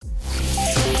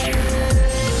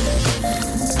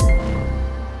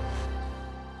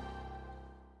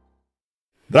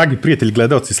Dragi prijatelji,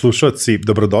 gledalci, slušalci,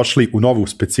 dobrodošli u novu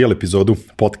specijal epizodu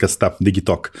podcasta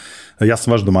Digitalk. Ja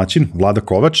sam vaš domaćin, Vlada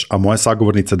Kovač, a moja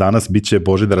sagovornica danas biće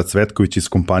Božidara Cvetković iz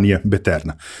kompanije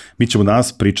Beterna. Mi ćemo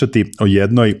danas pričati o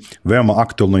jednoj veoma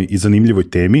aktualnoj i zanimljivoj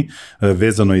temi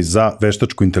vezanoj za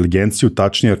veštačku inteligenciju,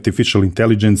 tačnije artificial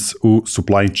intelligence u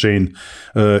supply chain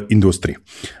industriji.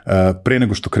 Pre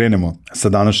nego što krenemo sa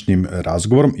današnjim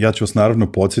razgovorom, ja ću vas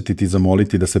naravno podsjetiti i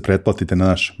zamoliti da se pretplatite na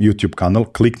naš YouTube kanal,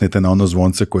 kliknete na ono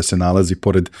zvonce koje se nalazi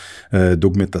pored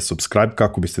dugmeta subscribe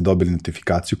kako biste dobili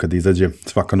notifikaciju kada izađe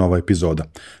svaka nova epizoda.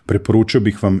 Preporučio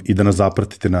bih vam i da nas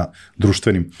zapratite na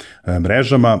društvenim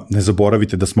mrežama. Ne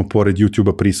zaboravite da smo pored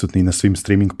YouTube-a prisutni na svim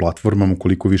streaming platformama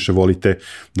ukoliko više volite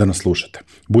da nas slušate.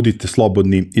 Budite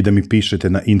slobodni i da mi pišete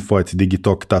na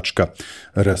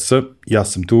info@digitalk.rs. Ja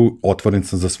sam tu, otvoren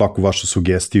sam za svaku vašu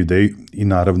sugestiju, ideju i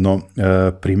naravno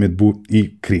primjedbu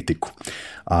i kritiku.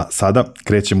 A sada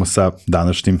krećemo sa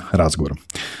današnjim razgovorom.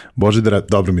 Božidara,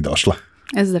 dobro mi došla.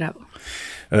 Zdravo.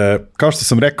 Kao što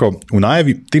sam rekao u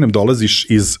najavi, ti nam dolaziš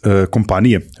iz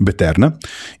kompanije Beterna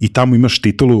i tamo imaš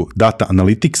titulu Data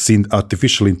Analytics and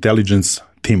Artificial Intelligence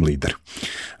Team Leader.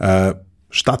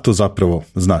 Šta to zapravo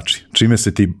znači? Čime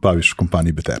se ti baviš u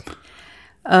kompaniji Beterna?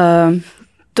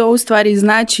 To u stvari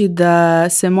znači da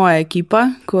se moja ekipa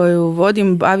koju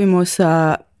vodim bavimo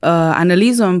sa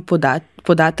analizom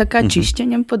podataka,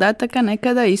 čišćenjem podataka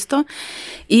nekada isto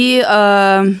i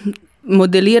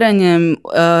modeliranjem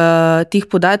tih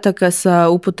podataka sa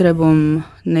upotrebom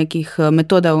nekih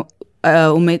metoda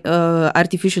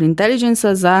artificial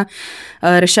intelligence za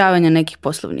rješavanje nekih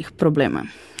poslovnih problema.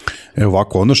 Evo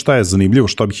ovako, ono što je zanimljivo,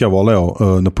 što bih ja voleo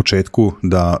na početku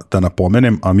da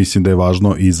napomenem, a mislim da je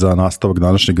važno i za nastavak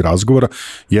današnjeg razgovora,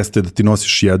 jeste da ti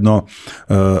nosiš jedno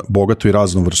bogato i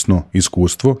raznovrsno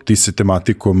iskustvo. Ti se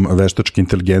tematikom veštačke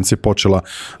inteligencije počela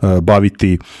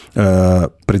baviti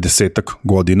pre 10-ak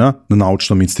godina na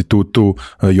Naučnom institutu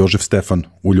Jožef Stefan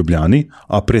u Ljubljani,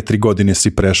 a pre 3 godine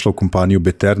si prešla u kompaniju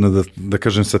Beterna, da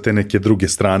kažem sa te neke druge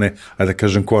strane, a da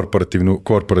kažem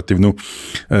korporativnu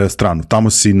stranu. Tamo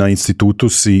si na institutu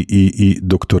si i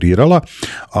doktorirala,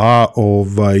 a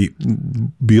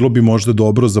bilo bi možda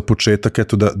dobro za početak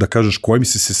eto da kažeš kojim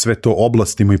si se sve to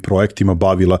oblastima i projektima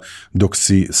bavila dok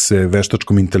si se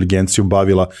veštačkom inteligencijom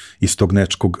bavila iz tog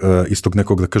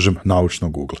nekog da kažem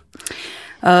naučnog ugla.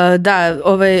 Da,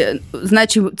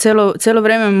 znači cijelo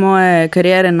vrijeme moje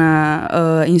karijere na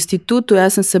institutu ja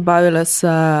sam se bavila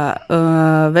sa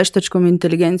veštačkom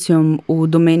inteligencijom u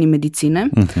domeni medicine,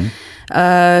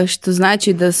 što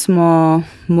znači da smo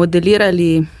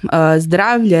modelirali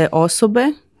zdravlje osobe,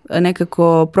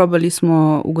 nekako probali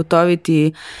smo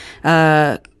ugotoviti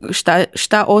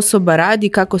šta osoba radi,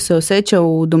 kako se osjeća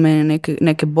u domeni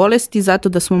neke bolesti, zato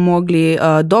da smo mogli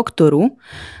doktoru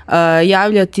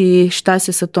javljati šta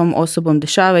se sa tom osobom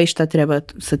dešava i šta treba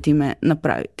sa time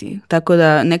napraviti. Tako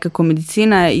da nekako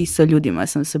medicina i sa ljudima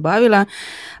sam se bavila.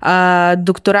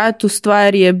 Doktorat u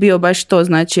stvari je bio baš to,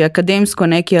 znači akademsko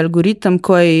neki algoritam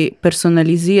koji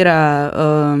personalizira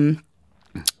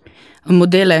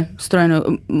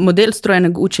model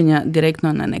strojenog učenja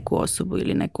direktno na neku osobu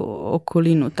ili neku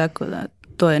okolinu, tako da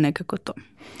to je nekako to.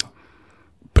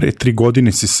 Pre 3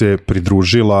 godine si se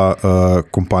pridružila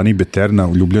kompaniji Beterna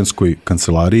u ljubljanskoj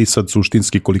kancelariji. Sad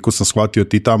suštinski, koliko sam shvatio,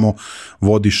 ti tamo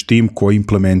vodiš tim koji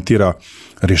implementira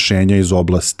rješenja iz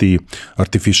oblasti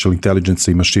artificial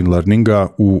intelligence i machine learninga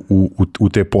u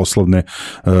te poslovne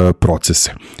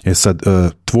procese. Sad,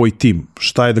 tvoj tim,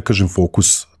 šta je da kažem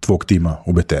fokus tvog tima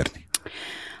u Beterni?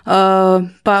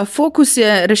 Pa fokus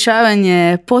je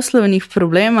rješavanje poslovnih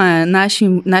problema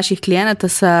naših klijenata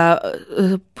sa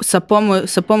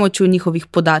pomoću njihovih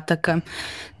podataka.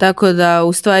 Tako da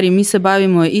u stvari mi se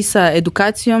bavimo i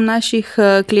edukacijom naših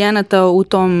klijenata u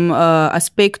tom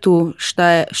aspektu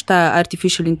šta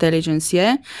artificial intelligence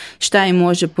je, šta im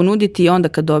može ponuditi i onda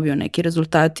kad dobiju neki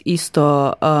rezultat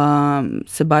isto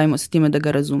se bavimo sa time da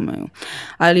ga razumeju.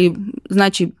 Ali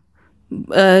znači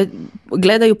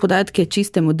gledaju podatke,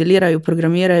 čiste, modeliraju,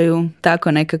 programiraju,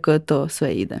 tako nekako to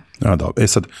sve ide. Dobro.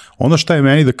 Sad, ono što je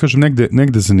meni da kažem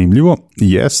negde zanimljivo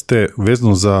jeste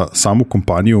vezano za samu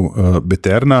kompaniju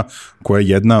Beterna, koja je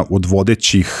jedna od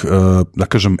vodećih, da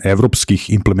kažem, evropskih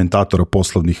implementatora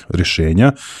poslovnih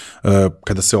rješenja.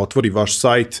 Kada se otvori vaš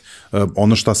sajt,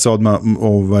 ono što se odmah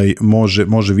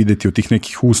može vidjeti od tih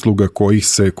nekih usluga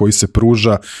koji se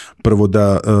pruža, prvo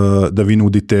da vi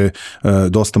nudite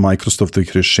dosta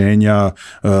Microsoftovih rješenja,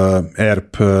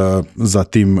 ERP,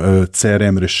 zatim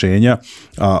CRM rješenja,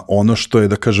 a ono što je,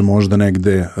 da kažem, možda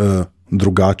negde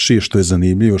drugačije, što je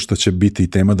zanimljivo, što će biti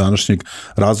tema današnjeg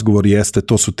razgovora jeste,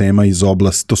 to su tema iz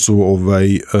oblasti, to su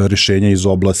rješenja iz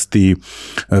oblasti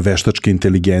veštačke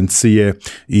inteligencije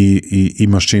i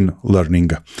machine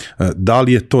learninga. Da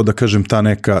li je to, da kažem, ta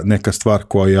neka stvar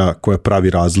koja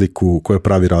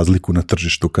pravi razliku na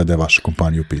tržištu kada je vaša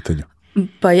kompanija u pitanju?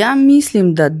 Pa ja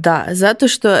mislim da, zato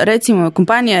što recimo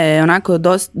kompanija je onako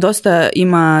dosta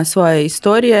ima svoje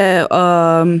istorije,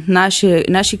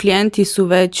 naši klijenti su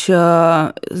već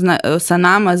sa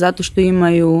nama zato što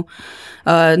imaju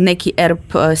neki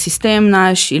ERP sistem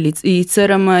naš i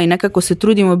CRM i nekako se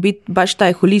trudimo biti baš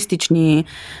taj holistični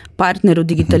partner u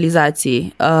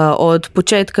digitalizaciji od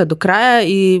početka do kraja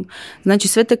i znači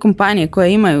sve te kompanije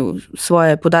koje imaju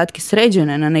svoje podatke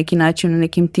sređene na neki način, na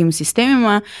nekim tim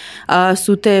sistemima,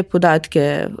 su te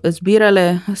podatke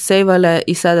zbirale, sejvale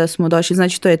i sada smo došli,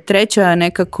 znači to je treća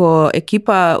nekako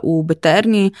ekipa u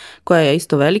Beterni koja je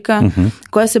isto velika,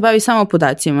 koja se bavi samo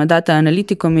podacima, data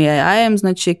analitikom i AI-em,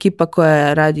 znači ekipa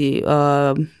koja radi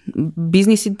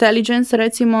business intelligence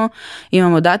recimo,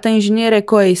 imamo data inženjere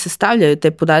koji sastavljaju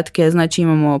te podatke, znači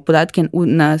imamo podatke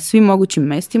na svim mogućim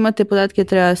mestima, te podatke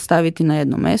treba staviti na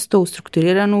jedno mesto u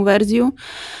strukturiranu verziju,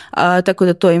 tako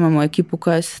da to imamo ekipu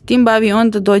koja se tim bavi,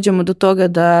 onda dođemo do toga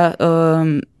da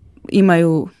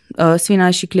imaju svi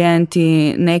naši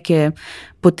klijenti neke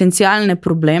potencijalne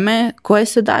probleme koje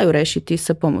se daju rešiti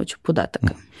sa pomoću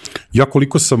podataka. Ja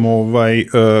koliko sam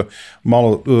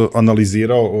malo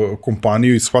analizirao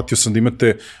kompaniju i shvatio sam da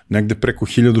imate negde preko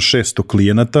 1600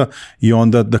 klijenata i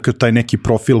onda dakle, taj neki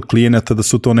profil klijenata da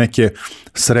su to neke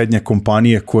srednje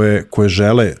kompanije koje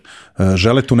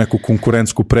žele tu neku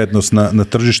konkurentsku prednost na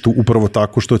tržištu upravo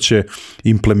tako što će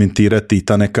implementirati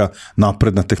ta neka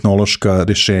napredna tehnološka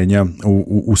rješenja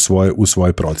u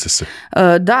svoje procese.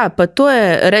 Da, pa to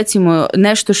je recimo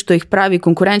nešto što ih pravi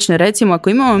konkurenčne. Recimo ako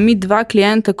imamo mi dva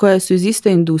klijenta koja su iz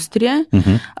iste industrije,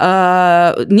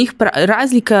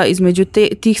 razlika između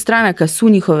tih stranaka su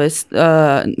njihove,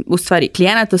 u stvari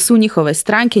klijenata su njihove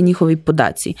stranke, njihovi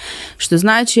podaci. Što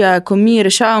znači ako mi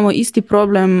rješavamo isti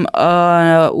problem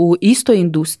u istoj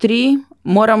industriji,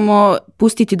 moramo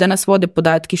pustiti da nas vode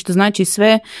podatki, što znači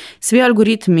svi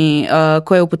algoritmi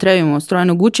koje upotrebimo,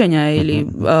 strojnog učenja ili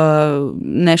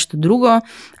nešto drugo,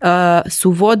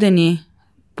 su vodeni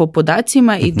po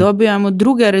podacima i dobijamo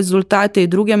druge rezultate i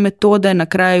druge metode, na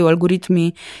kraju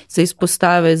algoritmi se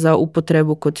ispostave za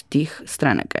upotrebu kod tih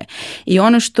stranaka. I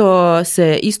ono što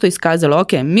se isto iskazalo,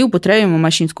 ok, mi upotrebimo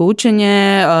mašinsko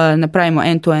učenje, napravimo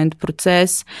end-to-end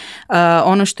proces,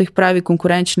 ono što ih pravi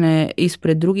konkurenčne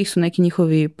ispred drugih su neki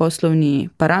njihovi poslovni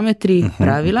parametri,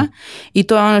 pravila i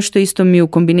to je ono što isto mi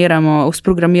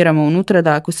usprogramiramo unutra,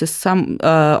 da ako se sam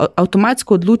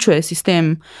automatsko odlučuje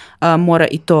sistem, mora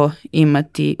i to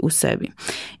imati u sebi.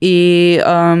 I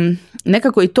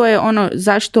nekako i to je ono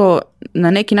zašto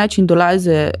na neki način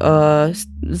dolaze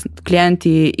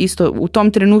klijenti isto u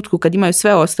tom trenutku kad imaju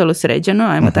sve ostalo sređeno,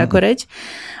 ajmo tako reći,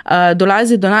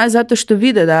 dolaze do nas zato što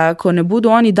vide da ako ne budu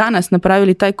oni danas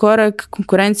napravili taj korak,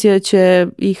 konkurencija će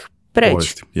ih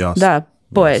preći. Da,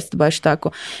 pojest, baš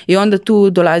tako. I onda tu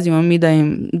dolazimo mi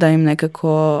da im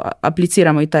nekako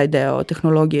apliciramo i taj deo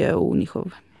tehnologije u njihov.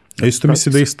 Isto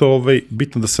mislim da je isto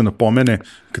bitno da se napomene,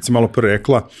 kad si malo pre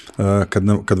rekla,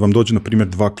 kad vam dođe, na primjer,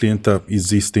 dva klijenta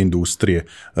iz iste industrije,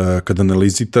 kad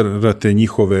analizirate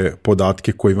njihove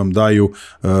podatke koji vam daju,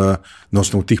 na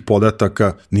osnovu tih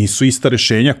podataka, nisu ista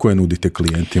rješenja koje nudite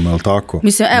klijentima, je li tako?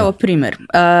 Mislim, evo primjer.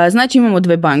 Znači imamo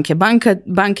dve banke.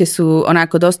 Banke su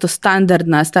onako dosta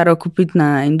standardna,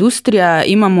 starokupitna industrija.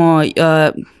 Imamo,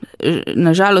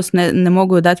 nažalost, ne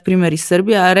mogu dati primjer iz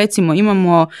Srbije, a recimo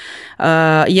imamo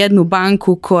jednu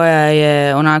banku koja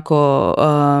je onako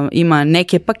ima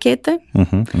neke pakete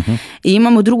i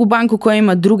imamo drugu banku koja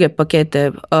ima druge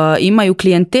pakete. Imaju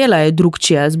klijentela je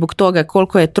drugčija zbog toga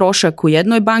koliko je trošak u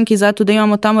jednoj banki zato da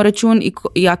imamo tamo račun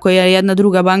i ako je jedna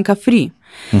druga banka free.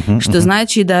 Što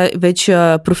znači da već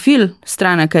profil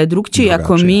stranaka je drugčiji.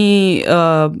 Ako mi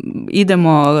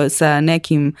idemo sa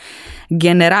nekim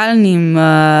generalnim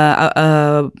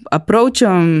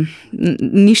approachom,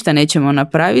 ništa nećemo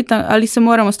napraviti, ali se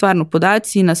moramo stvarno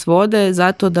podaci nas vode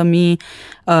zato da mi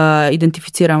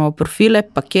identificiramo profile,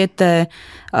 pakete,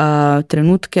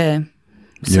 trenutke,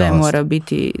 sve mora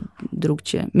biti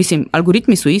drugčije. Mislim,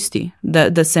 algoritmi su isti,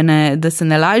 da se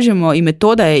ne lažemo i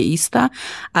metoda je ista,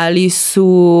 ali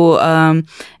su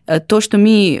to što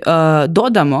mi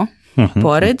dodamo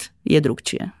pored je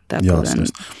drugčije. Tako jasno.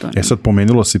 Sad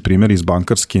pomenula si primjer iz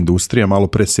bankarske industrije, malo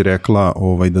pre si rekla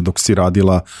da dok si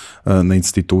radila na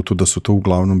institutu da su to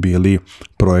uglavnom bili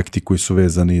projekti koji su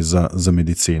vezani za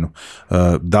medicinu.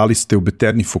 Da li ste u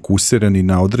Beterni fokusirani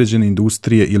na određene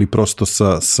industrije ili prosto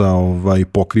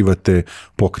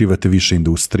pokrivate više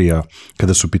industrija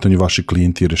kada su u pitanju vaši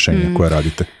klijenti i rješenja koje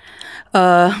radite?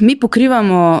 Mi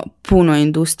pokrivamo puno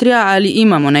industrija, ali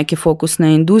imamo neke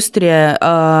fokusne industrije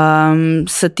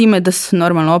sa time da se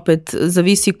normalno opet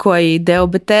zavisi koji deo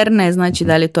Beterne, znači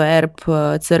da li je to ERP,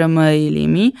 CRM ili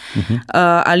mi,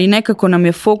 ali nekako nam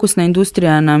je fokusna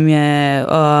industrija, nam je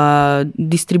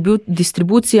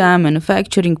distribucija,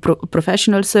 manufacturing,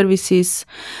 professional services,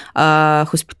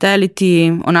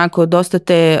 hospitality, onako dosta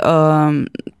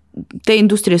te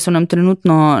industrije su nam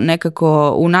trenutno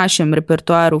nekako u našem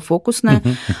repertoaru fokusne,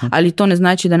 ali to ne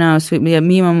znači da nema svi.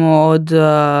 Mi imamo od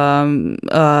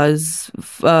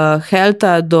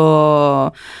healtha do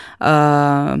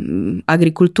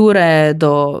agrikulture,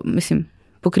 do,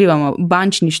 pokrivamo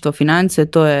bančništvo, finance,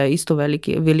 to je isto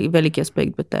veliki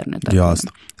aspekt Beterne.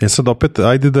 Jasno. Sad opet,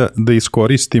 ajde da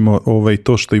iskoristimo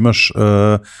to što imaš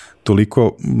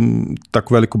toliko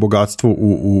tako veliko bogatstvo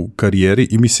u karijeri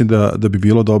i mislim da bi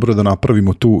bilo dobro da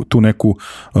napravimo tu neku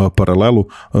paralelu.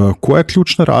 Koja je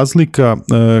ključna razlika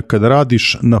kada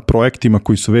radiš na projektima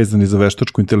koji su vezani za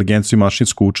veštačku inteligenciju i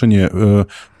mašinsko učenje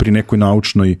pri nekoj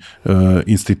naučnoj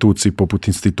instituciji poput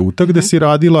instituta gde si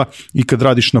radila i kad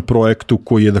radiš na projektu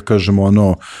koji je, da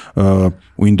kažemo,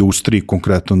 u industriji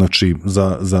konkretno, znači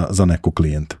za nekog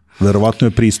klijenta? Verovatno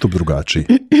je pristup drugačiji.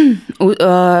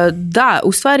 Da,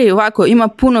 u stvari ovako, ima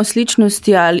puno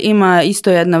sličnosti, ali ima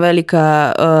isto jedna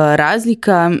velika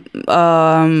razlika.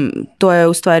 To je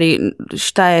u stvari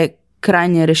šta je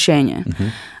krajnje rješenje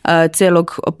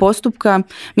celog postupka.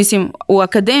 U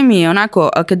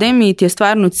akademiji ti je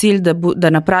stvarno cilj da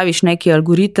napraviš neki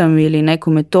algoritam ili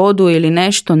neku metodu ili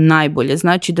nešto najbolje.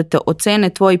 Znači da te ocene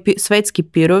tvoji svetski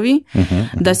pirovi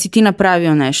da si ti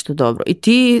napravio nešto dobro. I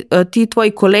ti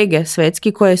tvoji kolege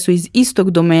svetski koje su iz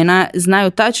istog domena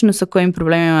znaju tačno sa kojim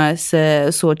problemima se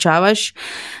suočavaš.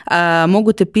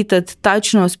 Mogu te pitati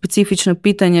tačno specifično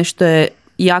pitanje što je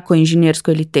jako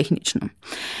inženjersko ili tehnično.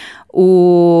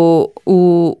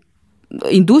 U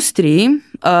industriji,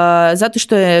 zato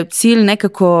što je cilj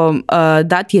nekako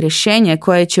dati rješenje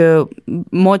koje će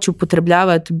moći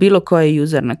upotrebljavati bilo koji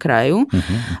user na kraju.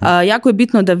 Jako je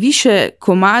bitno da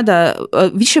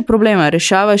više problema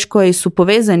rješavaš koji su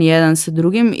povezani jedan sa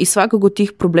drugim i svakog od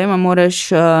tih problema moraš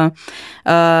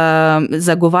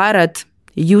zagovarati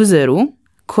useru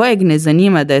kojeg ne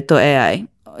zanima da je to AI.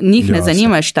 Njih ne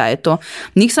zanima šta je to.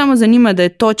 Njih samo zanima da je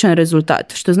točan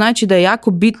rezultat. Što znači da je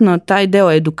jako bitno taj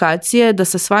deo edukacije, da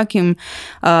sa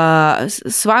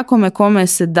svakome kome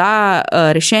se da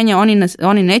rješenje,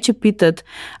 oni neće pitati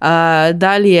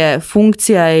da li je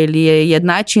funkcija ili je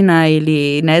jednačina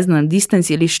ili ne znam,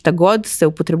 distance ili šta god se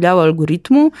upotrebljava u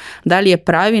algoritmu, da li je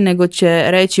pravi, nego će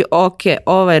reći ok,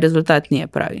 ovaj rezultat nije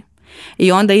pravi.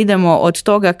 I onda idemo od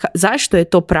toga zašto je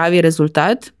to pravi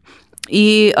rezultat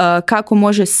i kako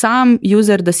može sam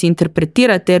user da se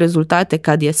interpretira te rezultate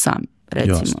kad je sam,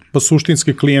 recimo. Jasno. Pa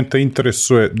suštinski klijenta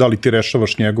interesuje da li ti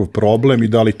rešavaš njegov problem i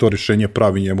da li to rješenje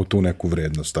pravi njemu tu neku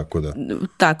vrednost, tako da.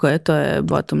 Tako je, to je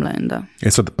bottom line, da.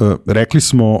 Sad,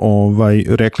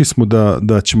 rekli smo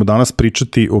da ćemo danas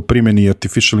pričati o primjeni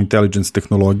artificial intelligence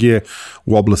tehnologije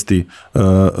u oblasti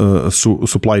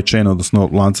supply chain, odnosno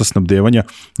lanca snabdevanja,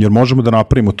 jer možemo da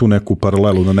napravimo tu neku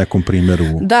paralelu na nekom primjeru.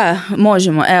 Da,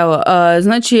 možemo. Evo,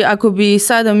 znači, ako bi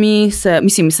sada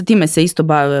sa time se isto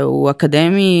bave u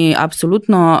akademiji,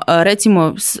 apsolutno,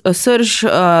 recimo srž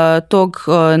tog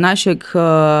našeg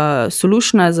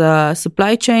solutiona za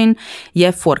supply chain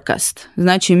je forecast.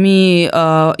 Znači mi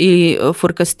i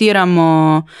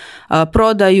forecastiramo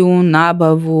prodaju,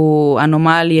 nabavu,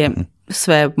 anomalije,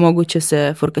 sve moguće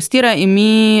se forecastira i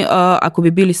mi, ako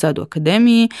bi bili sad u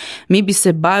akademiji, mi bi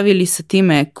se bavili sa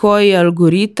time koji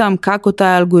algoritam, kako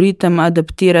taj algoritam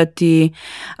adaptirati,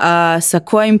 sa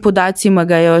kojim podacima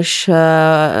ga još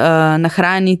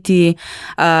nahraniti,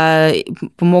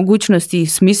 po mogućnosti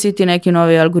smisliti neki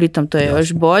novi algoritam, to je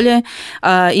još bolje.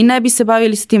 I ne bi se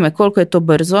bavili sa time koliko je to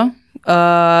brzo,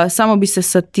 samo bi se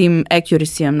sa tim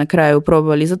accuracy-em na kraju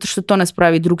probali, zato što to nas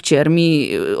pravi drugčije, jer mi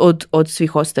od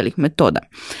svih ostalih metoda.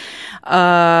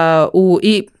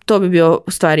 I to bi bio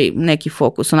u stvari neki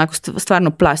fokus, onako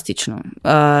stvarno plastično,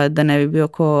 da ne bi bio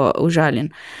ko užaljen.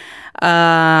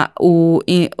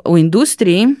 U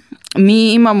industriji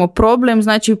mi imamo problem,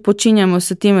 znači počinjemo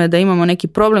sa time da imamo neki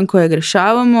problem kojeg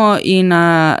rješavamo i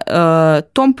na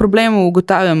tom problemu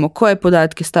ugotavljamo koje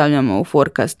podatke stavljamo u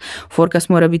forecast. Forecast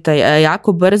mora biti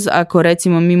jako brz, ako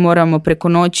recimo mi moramo preko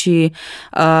noći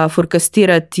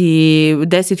forecastirati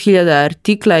 10.000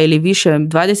 artikla ili više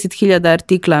 20.000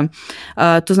 artikla,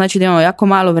 to znači da imamo jako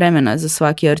malo vremena za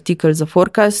svaki artikl za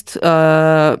forecast,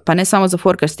 pa ne samo za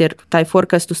forecast, jer taj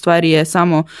forecast u stvari je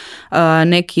samo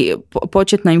neki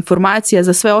početna informacija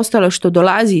za sve ostalo što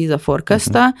dolazi iza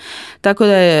forecasta, tako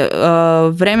da je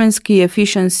vremenski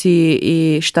efficiency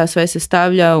i šta sve se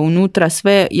stavlja unutra,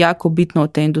 sve jako bitno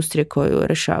od te industrije koju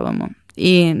rješavamo.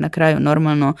 I na kraju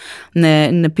normalno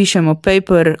ne pišemo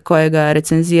paper kojega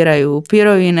recenziraju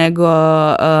peerovi, nego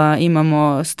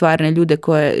imamo stvarne ljude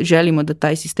koje želimo da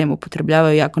taj sistem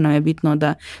upotrebljavaju, jako nam je bitno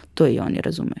da to i oni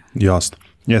razumeju. Jasno.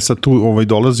 Sad tu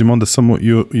dolazim onda samo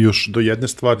još do jedne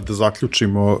stvari da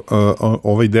zaključimo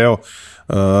ovaj deo.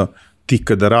 Ti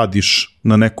kada radiš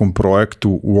na nekom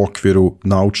projektu u okviru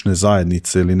naučne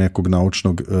zajednice ili nekog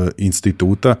naučnog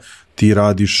instituta, ti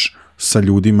radiš sa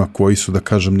ljudima koji su, da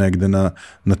kažem, negde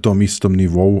na tom istom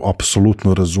nivou,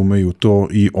 apsolutno razumeju to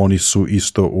i oni su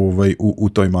isto u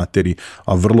toj materiji.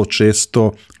 A vrlo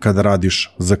često kada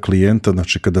radiš za klijenta,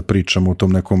 znači kada pričamo o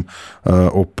tom nekom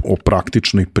o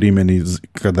praktičnoj primjeni,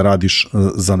 kada radiš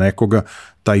za nekoga,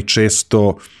 taj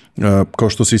često, kao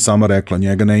što si sama rekla,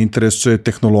 njega ne interesuje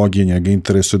tehnologija, njega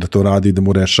interesuje da to radi i da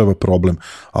mu rešava problem,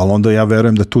 ali onda ja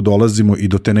verujem da tu dolazimo i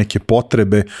do te neke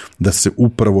potrebe da se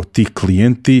upravo ti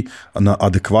klijenti na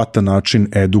adekvatan način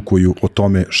edukuju o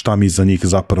tome šta mi za njih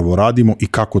zapravo radimo i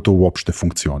kako to uopšte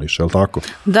funkcioniše, je li tako?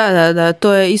 Da,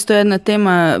 to je isto jedna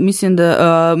tema,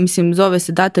 mislim zove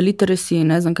se data literacy,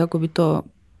 ne znam kako bi to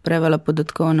prevela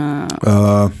podatkovna...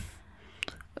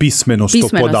 Pismenost o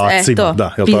podacima.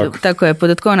 Da, je li tako? Tako je,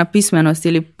 podatkovna pismenost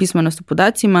ili pismenost o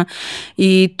podacima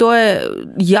i to je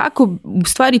jako, u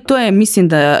stvari to je, mislim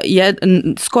da je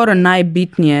skoro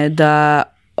najbitnije da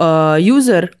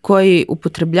user koji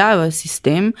upotrebljava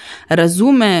sistem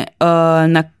razume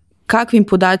na kakvim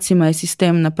podacima je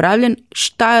sistem napravljen,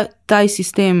 šta taj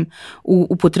sistem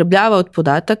upotrebljava od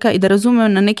podataka i da razume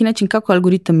na neki način kako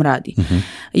algoritam radi.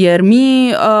 Jer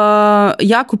mi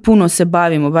jako puno se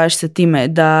bavimo baš sa time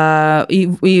da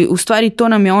i u stvari to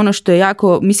nam je ono što je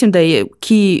jako, mislim da je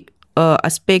key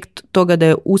aspekt toga da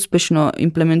je uspješno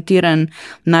implementiran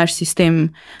naš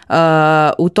sistem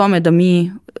u tome da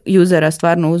mi usera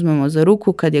stvarno uzmemo za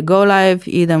ruku kad je go live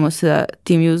i idemo sa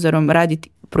tim userom raditi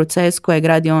proces kojeg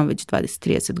radi on već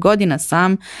 20-30 godina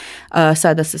sam,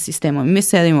 sada sa sistemom. Mi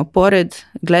sedimo pored,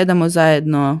 gledamo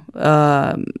zajedno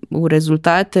u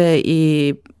rezultate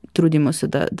i trudimo se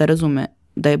da razume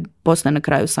da je postane na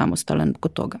kraju samostalan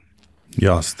kod toga.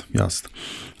 Jasno.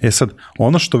 Sad,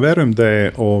 ono što verujem da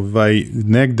je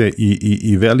negde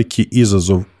i veliki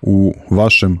izazov u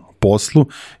vašem poslu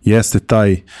jeste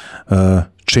taj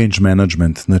change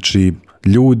management, znači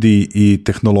ljudi i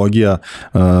tehnologija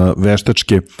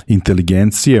veštačke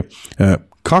inteligencije.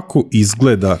 Kako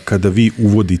izgleda kada vi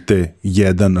uvodite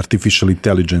jedan artificial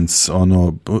intelligence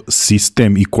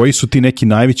sistem i koji su ti neki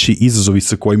najveći izazovi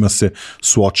sa kojima se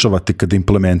suočavate kada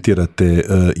implementirate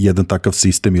jedan takav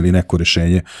sistem ili neko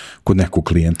rješenje kod nekog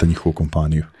klijenta, njihovu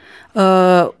kompaniju?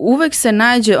 Uvek se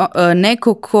nađe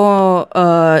neko ko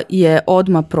je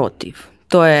odmah protiv.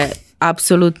 To je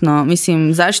apsolutno,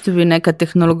 mislim, zašto bi neka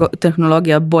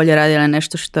tehnologija bolje radila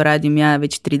nešto što radim ja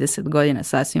već 30 godina,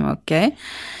 sasvim ok.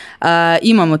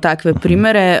 Imamo takve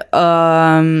primjere.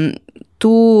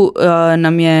 Tu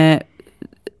nam je,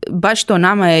 baš to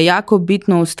nama je jako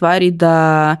bitno u stvari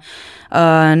da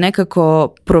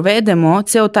nekako provedemo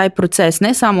ceo taj proces,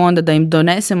 ne samo onda da im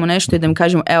donesemo nešto i da im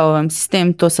kažemo evo vam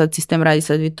sistem, to sad sistem radi,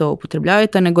 sad vi to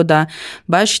upotrebljavate, nego da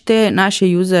baš te naše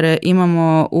usere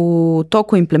imamo u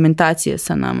toku implementacije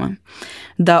sa nama.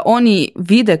 Da oni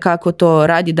vide kako to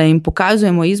radi, da im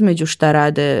pokazujemo između šta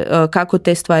rade, kako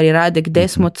te stvari rade, gde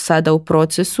smo sada u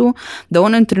procesu, da u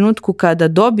onom trenutku kada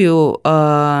dobiju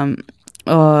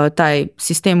taj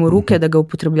sistem u ruke, da ga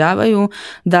upotrebljavaju,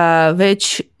 da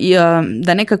već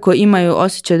da nekako imaju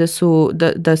osjećaj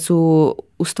da su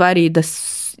u stvari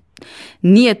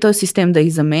nije to sistem da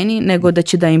ih zameni, nego da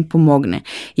će da im pomogne.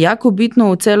 Jako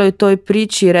bitno u celoj toj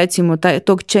priči, recimo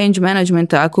tog change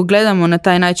managementa, ako gledamo na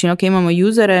taj način, ok, imamo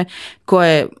usere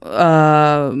koje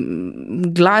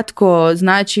glatko,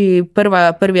 znači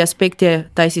prvi aspekt je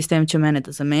taj sistem će mene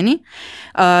da zameni.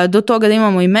 Do toga da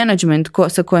imamo i management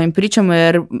sa kojim pričamo,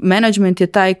 jer management je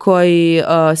taj koji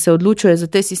se odlučuje za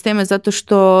te sisteme zato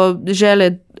što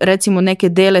žele recimo neke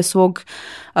dele svog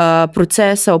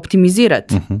procesa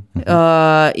optimizirati.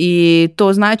 i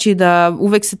to znači da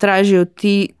uvek se traže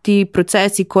ti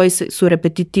procesi koji su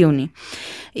repetitivni.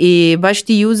 I baš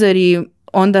ti useri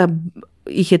onda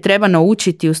ih je treba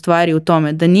naučiti u stvari u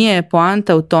tome da nije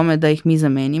poanta u tome da ih mi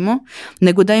zamenimo,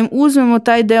 nego da im uzmemo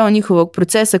taj deo njihovog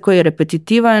procesa koji je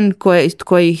repetitivan,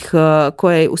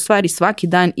 koji u stvari svaki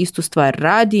dan istu stvar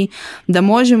radi, da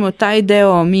možemo taj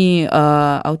deo mi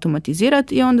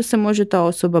automatizirati i onda se može ta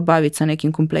osoba baviti sa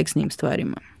nekim kompleksnijim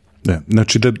stvarima. Ne,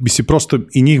 znači da bi si prosto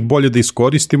i njih bolje da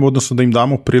iskoristimo, odnosno da im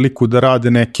damo priliku da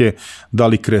rade neke da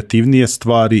li kreativnije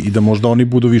stvari i da možda oni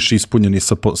budu više ispunjeni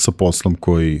sa poslom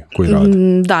koji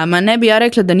rade. Da, ma ne bi ja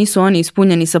rekla da nisu oni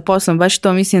ispunjeni sa poslom, baš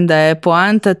to mislim da je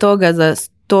poanta toga za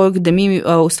to gde mi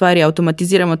u stvari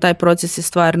automatiziramo taj proces je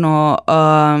stvarno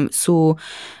su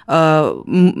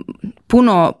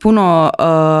puno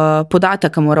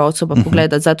podataka mora osoba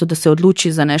pogledati zato da se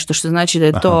odluči za nešto, što znači da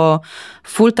je to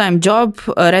full time job.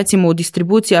 Recimo u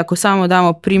distribuciji, ako samo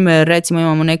damo primjer, recimo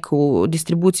imamo neku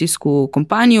distribucijsku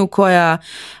kompaniju koja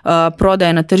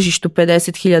prodaje na tržištu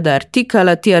 50.000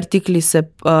 artikala, ti artikli se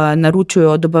naručuju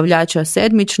od dobavljača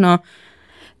sedmično,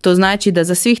 to znači da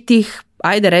za svih tih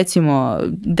ajde recimo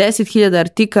 10.000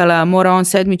 artikala mora on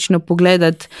sedmično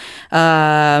pogledat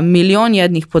milion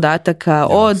jednih podataka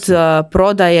od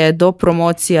prodaje do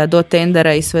promocija, do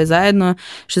tendera i sve zajedno,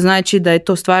 što znači da je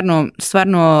to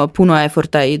stvarno puno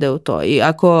eforta ide u to. I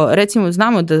ako recimo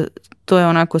znamo da to je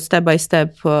onako step by step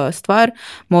stvar,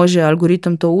 može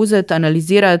algoritam to uzeti,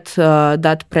 analizirati,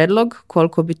 dati predlog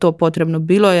koliko bi to potrebno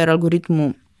bilo, jer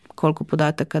algoritmu koliko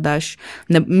podataka daš.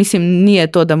 Mislim,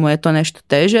 nije to da mu je to nešto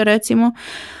teže, recimo.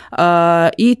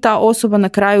 I ta osoba na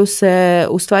kraju se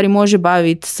u stvari može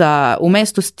baviti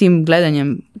umjesto s tim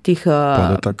gledanjem tih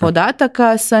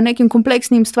podataka sa nekim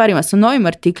kompleksnim stvarima, sa novim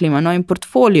artiklima, novim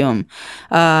portfolijom,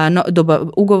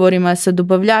 ugovorima sa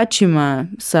dobavljačima,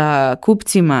 sa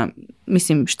kupcima,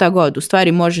 mislim šta god. U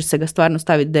stvari može se ga stvarno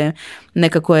staviti da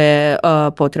nekako je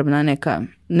potrebna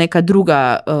neka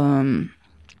druga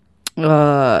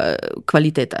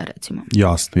kvaliteta, recimo.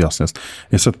 Jasno.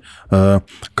 Sad,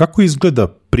 kako izgleda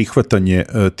prihvatanje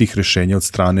tih rješenja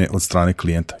od strane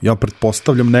klijenta? Ja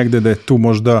pretpostavljam negde da je tu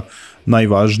možda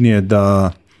najvažnije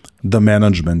da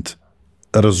management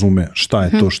razume šta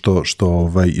je to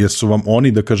što jer su vam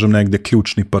oni, da kažem, negde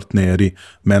ključni partneri,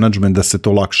 management, da se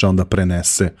to lakše onda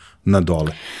prenese na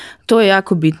dole. To je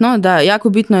jako bitno, da, jako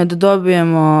bitno je da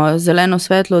dobijemo zeleno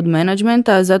svetlo od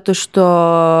menadžmenta, zato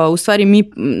što u stvari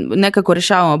mi nekako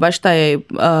rješavamo baš taj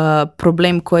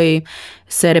problem koji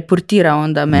se reportira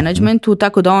onda menadžmentu,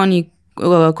 tako da oni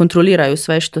kontroliraju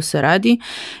sve što se radi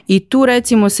i tu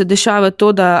recimo se dešava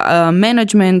to da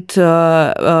management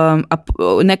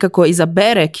nekako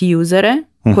izabere key usere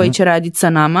koji će raditi sa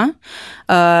nama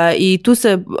i tu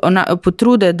se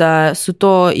potrude da su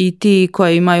to i ti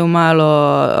koji imaju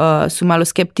su malo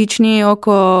skeptični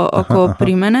oko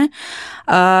primjene.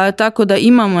 Tako da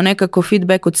imamo nekako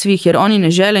feedback od svih, jer oni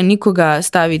ne žele nikoga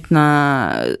staviti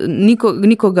na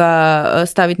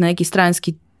neki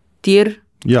stranski tir.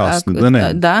 Jasno,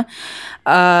 da,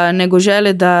 nego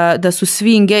žele da su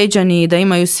svi engagani i da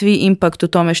imaju svi impact u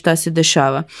tome šta se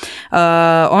dešava.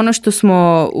 Ono što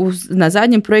smo na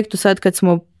zadnjem projektu sad kad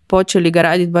smo počeli ga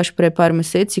raditi baš pre par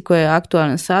mjeseci, koji je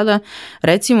aktualan sada,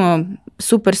 recimo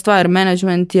super stvar,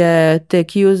 management je te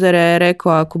key usere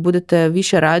rekao ako budete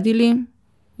više radili,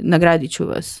 nagradit ću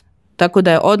vas. Tako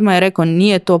da je odmah rekao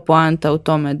nije to poanta u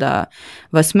tome da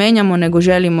vas menjamo, nego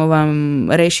želimo vam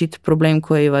rešiti problem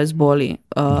koji vas boli.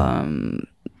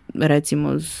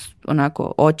 Recimo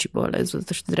onako oči bole,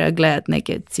 zato što treba gledati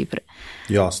neke cifre.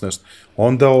 Jasno.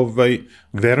 Onda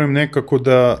verujem nekako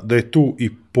da je tu i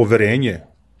poverenje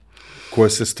koje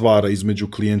se stvara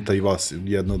između klijenta i vas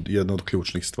jedna od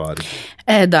ključnih stvari.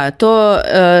 Da, to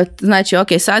znači, ok,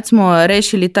 sad smo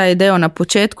rešili taj deo na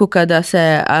početku kada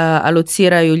se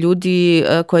alociraju ljudi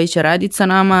koji će raditi sa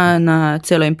nama na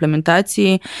celoj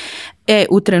implementaciji.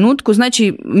 U trenutku,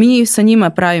 znači mi sa njima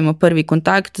pravimo prvi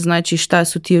kontakt, znači šta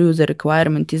su ti user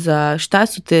requirementi, za šta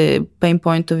su te pain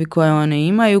pointovi koje one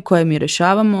imaju, koje mi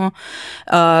rešavamo.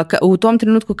 U tom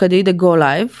trenutku kada ide go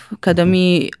live, kada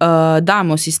mi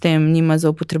damo sistem njima za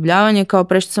upotrebljavanje, kao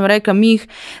pre što sam rekla, mi ih,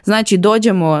 znači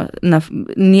dođemo,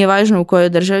 nije važno u kojoj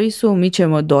državi su, mi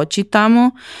ćemo doći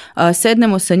tamo,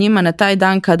 sednemo sa njima na taj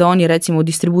dan kada oni recimo u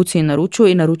distribuciji naručuju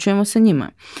i naručujemo sa njima.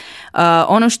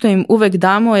 Ono što im uvek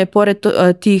damo je pored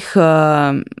tih,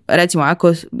 recimo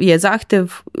ako je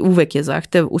zahtev, uvek je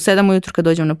zahtev, u 7 ujutru kad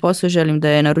dođem na posao želim da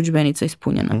je narudžbenica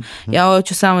ispunjena. Ja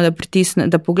hoću samo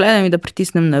da pogledam i da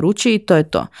pritisnem naruči i to je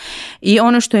to. I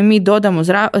ono što mi dodamo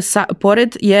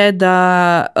pored je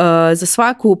da za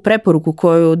svaku preporuku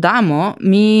koju damo,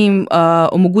 mi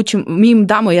im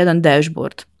damo jedan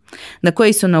dashboard na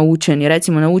koji su naučeni.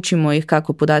 Recimo, naučimo ih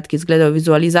kako podatke izgledaju,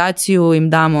 vizualizaciju, im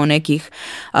damo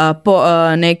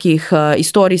nekih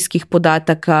istorijskih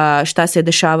podataka, šta se je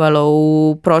dešavalo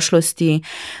u prošlosti,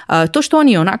 to što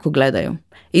oni onako gledaju.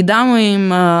 I damo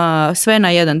im sve na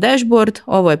jedan dashboard,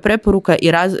 ovo je preporuka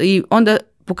i onda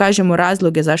pokažemo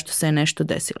razloge zašto se je nešto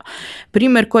desilo.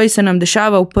 Primjer koji se nam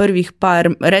dešava u prvih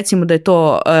recimo da je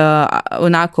to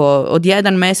onako od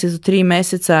 1 mjesec do 3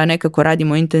 mjeseca, nekako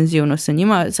radimo intenzivno sa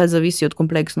njima, sad zavisi od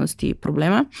kompleksnosti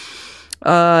problema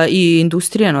i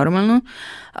industrije normalno.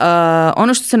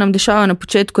 Ono što se nam dešava na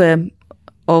početku je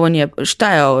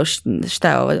šta je ovo,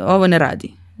 ovo ne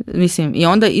radi. Mislim, i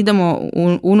onda idemo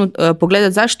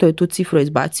pogledati zašto je tu cifru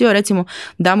izbacio. Recimo,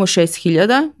 damo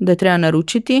 6.000 da je treba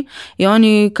naručiti i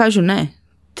oni kažu ne,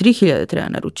 3.000 treba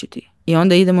naručiti. I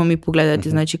onda idemo mi pogledati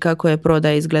znači kako je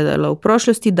prodaja izgledala u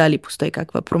prošlosti, da li postoji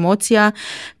kakva promocija,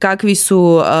 kakvi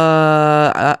su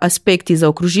aspekti za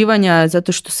okruživanja,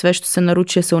 zato što sve što se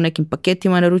naručuje se u nekim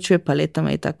paketima naručuje,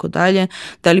 paletama i tako dalje.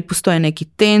 Da li postoje neki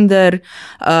tender,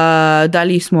 da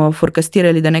li smo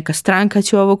forecastirali da neka stranka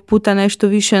će ovog puta nešto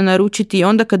više naručiti i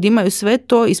onda kad imaju sve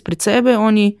to ispred sebe,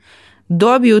 oni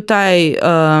dobiju taj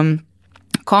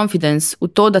confidence u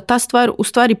to da ta stvar u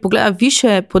stvari pogleda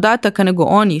više podataka nego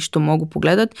oni što mogu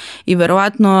pogledati i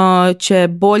verovatno će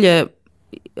bolje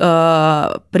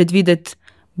predvidjeti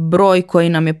broj koji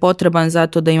nam je potreban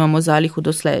zato da imamo zalihu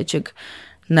do sljedećeg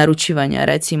naručivanja,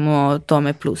 recimo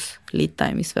tome plus lead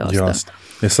time i sve ostalo. Jasno.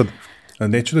 Sad,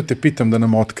 neću da te pitam da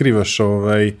nam otkrivaš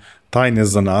tajne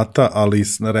zanata, ali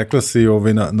rekla si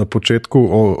na početku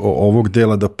ovog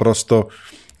dela da prosto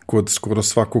kod skoro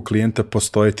svakog klijenta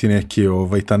postoje ti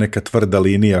ta neka tvrda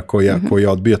linija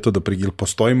koja odbija to da prigil.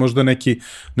 Postoji možda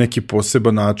neki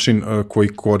poseban način koji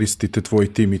koristite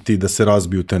tvoj tim i ti da se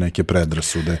razbiju te neke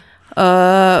predrasude?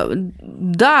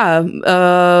 Da,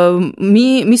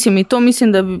 mislim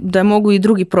da mogu i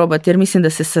drugi probati, jer mislim da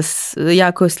se sa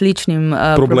jako sličnim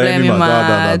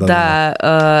problemima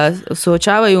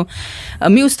suočavaju.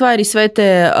 Mi u stvari sve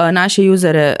te naše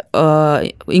usere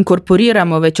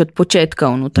inkorporiramo već od početka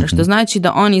unutra, što znači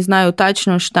da oni znaju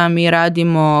tačno šta mi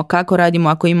radimo, kako radimo,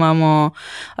 ako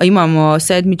imamo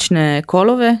sedmične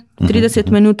kolove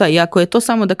 30 minuta i ako je to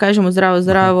samo da kažemo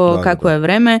zdravo, kako je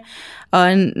vreme,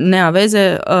 nema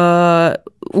veze,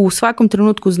 u svakom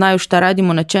trenutku znaju šta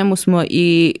radimo, na čemu smo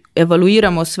i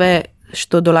evaluiramo sve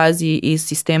što dolazi iz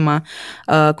sistema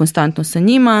konstantno sa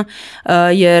njima,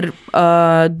 jer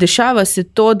dešava se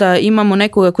to da imamo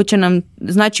nekoga ko će nam,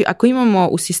 znači ako imamo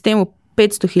u sistemu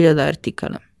 500.000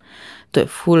 artikala, to je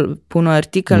puno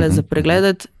artikala za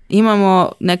pregledat,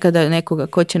 imamo nekada nekoga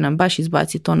ko će nam baš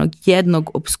izbaciti onog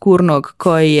jednog obskurnog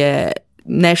koji je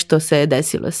nešto se je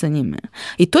desilo sa njime.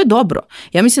 I to je dobro.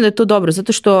 Ja mislim da je to dobro,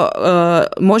 zato što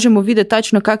možemo vidjeti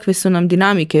tačno kakve su nam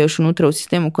dinamike još unutra u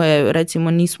sistemu koje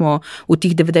recimo nismo u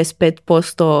tih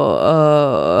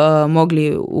 95%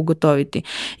 mogli ugotoviti.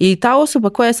 I ta osoba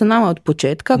koja je sa nama od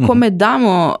početka, kome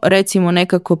damo recimo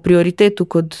nekako prioritetu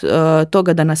kod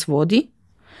toga da nas vodi,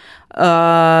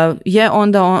 je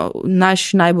onda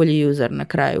naš najbolji user na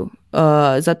kraju.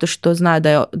 Zato što zna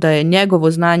da je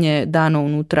njegovo znanje dano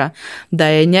unutra, da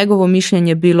je njegovo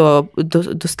mišljenje bilo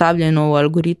dostavljeno u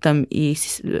algoritam i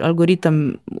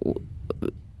algoritam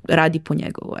radi po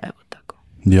njegovo, evo tako.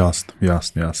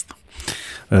 Jasno.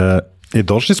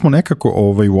 Došli smo nekako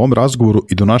u ovom razgovoru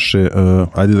i do naše,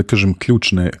 ajde da kažem,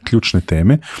 ključne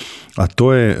teme, a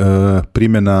to je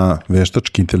primjena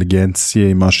veštačke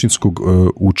inteligencije i mašinskog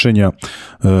učenja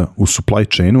u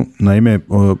supply chainu. Naime,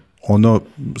 ono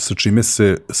sa čime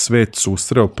se svet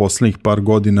susreo posljednjih par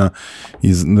godina,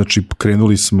 znači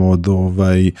krenuli smo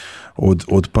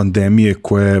od pandemije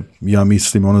koja, ja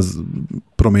mislim, ona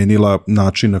promenila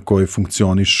način na koji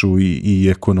funkcionišu i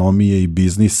ekonomije i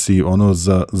biznisi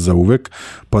za uvek,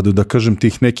 pa da kažem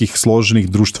tih nekih složenih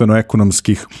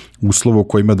društveno-ekonomskih uslova u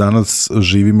kojima danas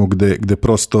živimo, gde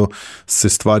prosto se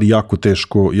stvari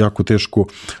jako teško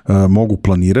mogu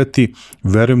planirati.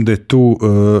 Verujem da je tu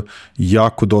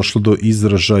jako došlo do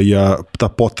izražaja ta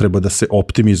potreba da se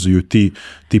optimizuju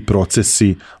ti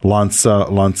procesi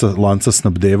lanca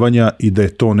snabdevanja i da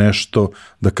je to nešto,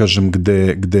 da kažem,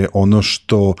 gde ono što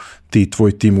što ti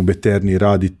tvoj tim u Beterni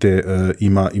radite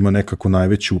ima nekako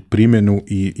najveću primjenu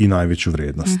i najveću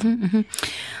vrijednost.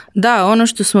 Da, ono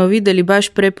što smo vidjeli baš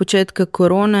pre početka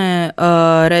korone,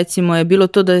 recimo je bilo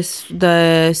to da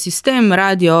je sistem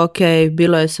radio ok,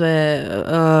 bilo je sve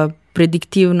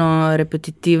prediktivno,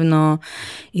 repetitivno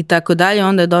i tako dalje,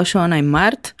 onda je došao onaj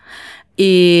mart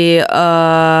i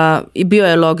bio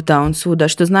je lockdown svuda,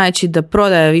 što znači da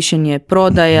prodaja više nije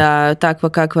prodaja takva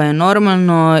kakva je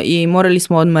normalno i morali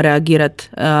smo odmah reagirati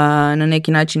na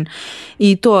neki način.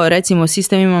 I to, recimo,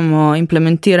 sistem imamo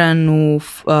implementiran u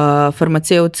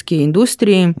farmaceutski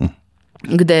industriji,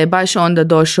 gdje je baš onda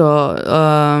došao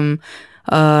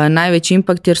najveći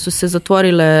impakt jer su se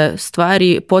zatvorile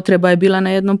stvari, potreba je bila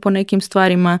najednom po nekim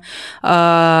stvarima,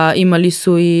 imali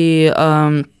su i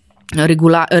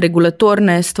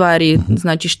regulatorne stvari,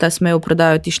 znači šta smeju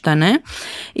prodavati, šta ne.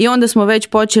 I onda smo već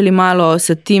počeli malo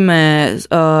sa time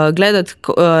gledati,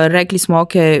 rekli smo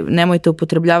ok, nemojte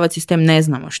upotrebljavati sistem, ne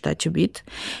znamo šta će biti.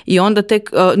 I onda tek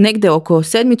negdje oko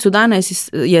 7 dana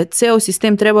je ceo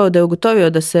sistem trebao da je ugotovio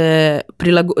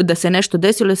da se nešto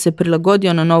desilo, da se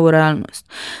prilagodio na novu realnost.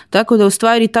 Tako da u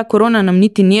stvari ta korona nam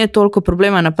niti nije toliko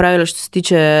problema napravila što se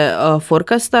tiče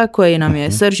forecasta koji nam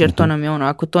je srž, jer to nam je ono,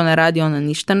 ako to ne radi, onda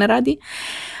ništa ne radi.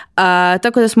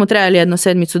 Tako da smo trebali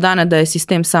 7 dana da je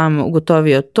sistem sam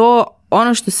ugotovio to.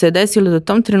 Ono što se desilo do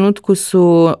tom trenutku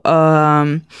su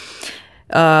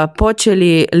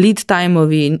počeli lead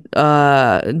time-ovi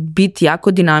biti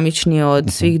jako dinamični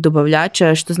od svih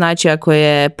dobavljača, što znači ako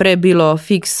je pre bilo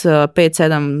fiks 5,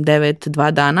 7, 9,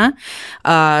 2 dana,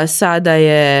 sada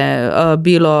je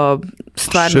bilo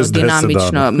stvarno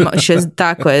dinamično.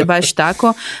 Tako je, baš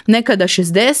tako. Nekada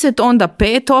 60, onda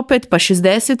 5 opet, pa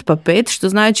 60, pa 5, što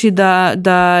znači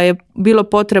da je bilo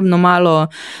potrebno malo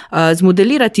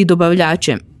zmodelirati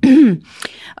dobavljače.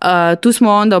 Tu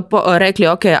smo onda rekli,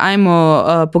 ok, ajmo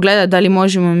pogledati da li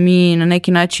možemo mi na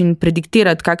neki način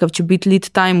prediktirati kakav će biti lead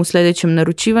time u sljedećem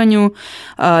naručivanju,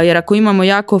 jer ako imamo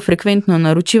jako frekventno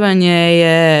naručivanje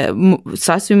je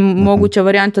sasvim moguća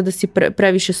varijanta da si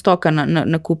previše stoka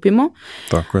nakupimo.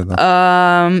 Tako je,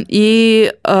 da. I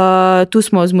tu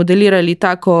smo zmodelirali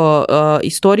tako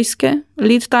istorijske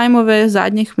lead time-ove,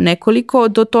 zadnjih nekoliko,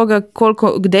 do toga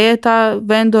gdje je ta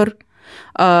vendor,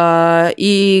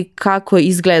 i kako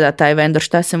izgleda taj vendor,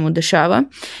 šta se mu dešava,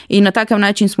 i na takav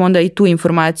način smo onda i tu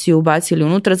informaciju ubacili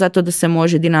unutra zato da se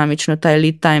može dinamično taj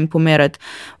lead time pomerati.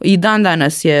 I dan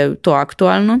danas je to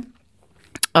aktualno.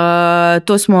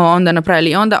 To smo onda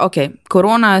napravili i onda ok,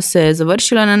 korona se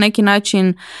završila na neki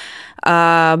način,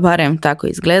 barem tako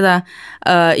izgleda,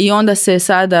 i onda se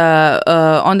sada,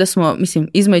 onda smo, mislim,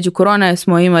 između korone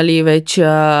smo imali već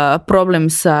problem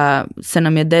se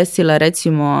nam je desila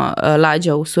recimo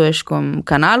lađa u Sueškom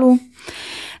kanalu.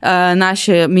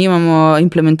 Mi imamo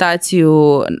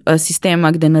implementaciju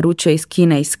sistema gdje naručuje iz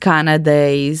Kine, iz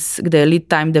Kanade, gdje je lead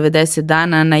time 90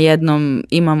 dana, na jednom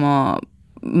imamo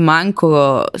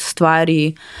manjko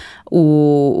stvari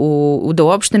da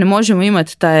uopšte ne možemo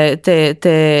imati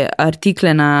te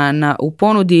artikle u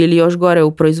ponudi ili još gore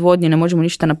u proizvodnji, ne možemo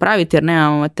ništa napraviti jer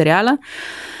nemamo materijala.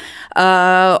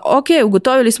 Ok,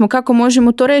 ugotovili smo kako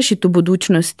možemo to rešiti u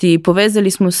budućnosti.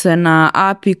 Povezali smo se na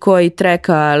API koji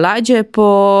treka lađe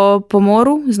po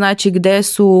moru, znači gde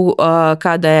su,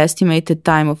 kada je estimated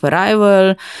time of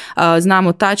arrival,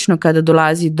 znamo tačno kada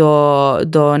dolazi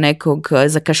do nekog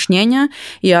zakašnjenja,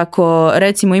 i ako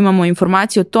recimo imamo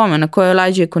informaciju o tome na kojoj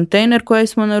lađi je kontejner koji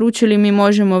smo naručili, mi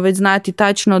možemo već znati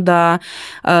tačno da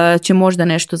će možda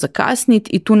nešto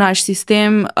zakasniti, i tu naš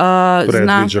sistem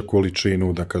predviđa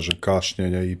količinu, da kažem,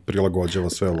 kašnjenja i prilagođava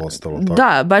sve ovo ostalo. Tako.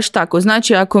 Da, baš tako.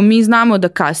 Znači, ako mi znamo da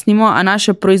kasnimo, a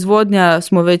naša proizvodnja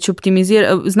smo već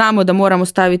optimizirali, znamo da moramo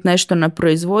staviti nešto na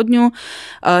proizvodnju,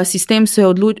 sistem se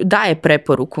daje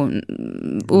preporuku.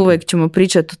 Uvijek ćemo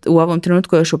pričati u ovom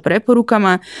trenutku još o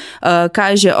preporukama.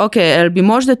 Kaže, ok, jel bi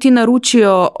možda ti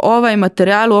naručio ovaj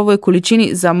materijal u ovoj količini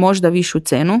za možda višu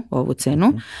cenu, ovu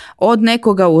cenu, od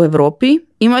nekoga u Europi,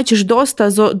 imat ćeš dosta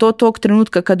do tog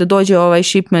trenutka kada dođe ovaj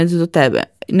shipment do tebe.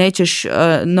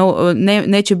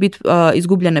 Neće biti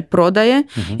izgubljene prodaje,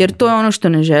 jer to je ono što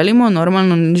ne želimo.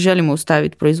 Normalno ne želimo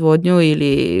ustaviti proizvodnju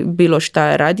ili bilo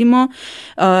šta radimo,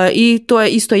 i to je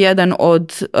isto jedan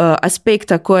od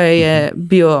aspekta koje je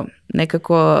bio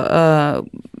nekako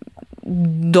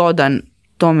dodan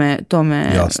tome.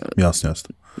 Jasno.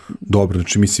 Dobro,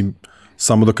 znači mislim,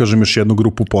 samo da kažem, još jednu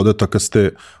grupu podataka ste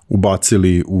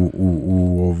ubacili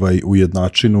u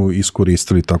jednačinu,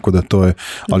 iskoristili, tako da to je.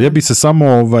 Ali ja bi se samo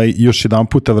još jedan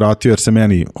puta vratio, jer se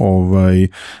meni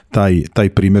taj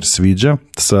primjer sviđa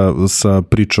sa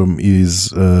pričom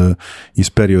iz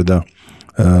perioda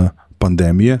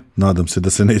pandemije, nadam se da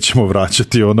se nećemo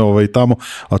vraćati tamo,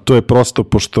 a to je prosto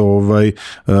pošto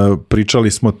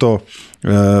pričali smo to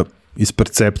iz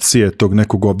percepcije tog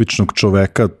nekog običnog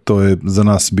čoveka, to je za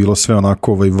nas bilo sve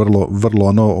onako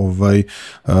vrlo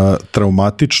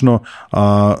traumatično,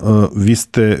 a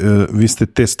vi ste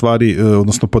te stvari,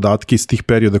 odnosno podatke iz tih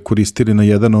perioda koristili na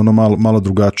jedan malo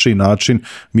drugačiji način.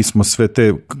 Mi smo sve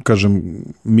te,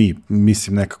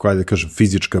 mislim nekako,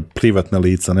 fizička, privatna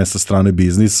lica, ne sa strane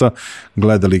biznisa,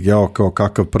 gledali ga kao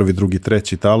kakav prvi, drugi,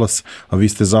 treći talas, a vi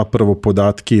ste zapravo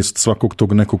podatke iz svakog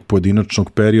tog nekog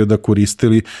pojedinačnog perioda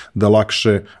koristili da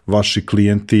lakše vaši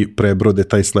klijenti prebrode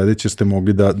taj sledeći, ste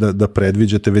mogli da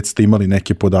predviđate, već ste imali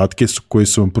neke podatke koji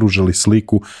su vam pružali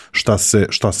sliku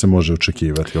šta se može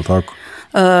očekivati, je li tako?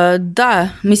 Da,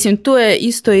 mislim tu je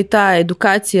isto i ta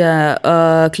edukacija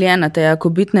klijenata jako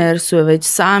bitna jer su već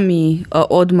sami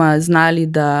odmah znali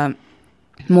da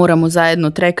moramo zajedno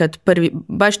trekat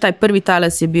baš taj prvi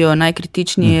talas je bio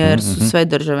najkritičniji jer su sve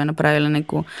države napravile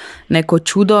neko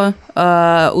čudo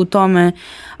u tome,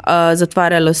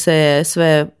 zatvaralo se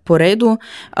sve po redu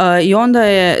i onda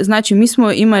je, znači mi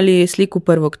smo imali sliku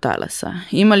prvog talasa,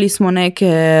 imali smo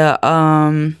neke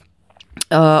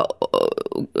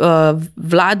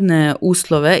vladne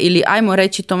uslove ili ajmo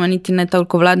reći tome niti ne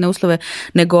toliko vladne uslove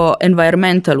nego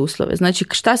environmental uslove, znači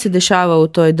šta se dešava u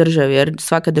toj državi jer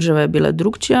svaka država je bila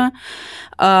drukčija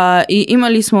i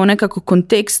imali smo nekako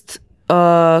kontekst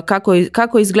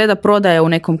kako izgleda prodaja u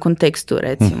nekom kontekstu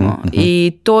recimo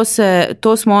i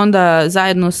to smo onda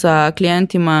zajedno sa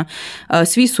klijentima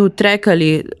svi su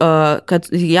trekali kad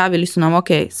javili su nam ok,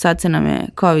 sad se nam je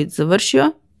COVID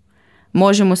završio,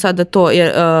 možemo sada to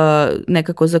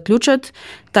nekako zaključati,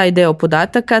 taj deo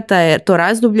podataka, to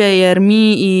razdoblje, jer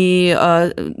mi i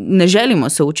ne želimo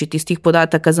se učiti iz tih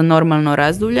podataka za normalno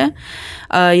razdoblje,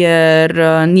 jer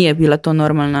nije bila to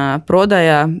normalna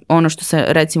prodaja. Ono što se,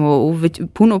 recimo, u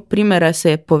puno primjera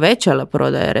se je povećala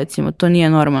prodaja, recimo, to nije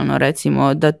normalno,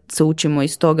 recimo, da se učimo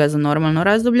iz toga za normalno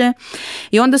razdoblje.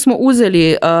 I onda smo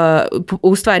uzeli,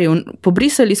 u stvari,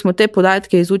 pobrisali smo te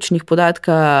podatke iz učnih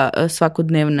podatka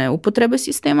svakodnevne upotrebe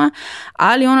sistema,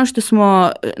 ali ono što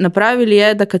smo napravili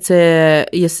je da kad se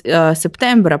je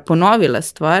septembra ponovila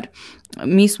stvar,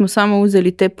 mi smo samo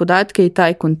uzeli te podatke i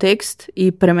taj kontekst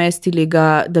i premestili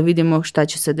ga da vidimo šta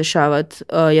će se dešavati,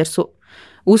 jer su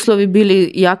uslovi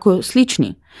bili jako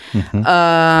slični.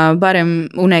 Barem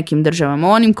u nekim državama.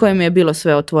 Onim kojim je bilo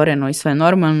sve otvoreno i sve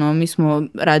normalno, mi smo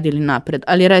radili napred.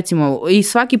 Ali recimo, i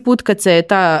svaki put kad se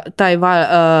taj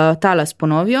talas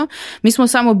ponovio, mi smo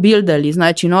samo buildali,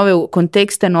 znači nove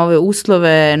kontekste, nove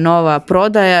uslove, nova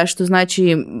prodaja, što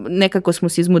znači nekako smo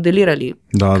se izmodelirali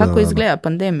kako izgleda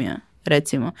pandemija,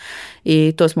 recimo.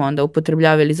 I to smo onda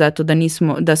upotrebljavali zato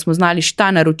da smo znali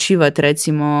šta naručivati,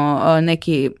 recimo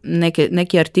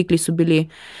neki artikli su bili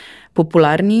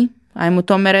popularniji, ajmo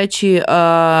tome reći,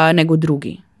 nego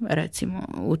drugi, recimo,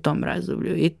 u tom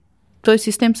razdoblju. I to je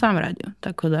sistem sam radio,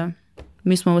 tako da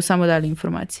mi smo mu samo dali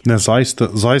informacije. Ne,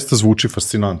 zaista zvuči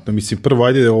fascinantno. Mislim, prvo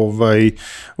ajde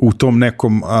u tom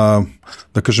nekom,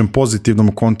 da kažem,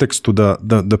 pozitivnom kontekstu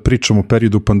da pričamo o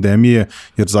periodu pandemije,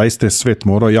 jer zaista je svet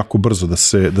morao jako brzo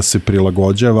da se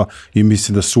prilagođava i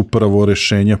mislim da su upravo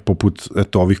rešenja poput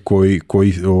ovih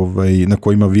na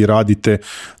kojima vi radite,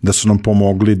 da su nam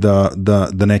pomogli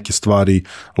da neke stvari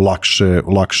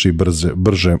lakše i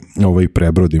brže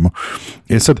prebrodimo.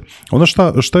 Sad, ono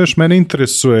šta još mene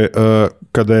interesuje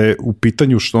kada je u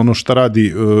pitanju šta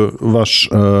radi vaš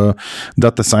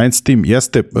data science team,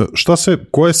 jeste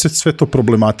koje se sve to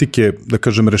problematike, da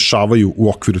kažem, rešavaju u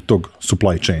okviru tog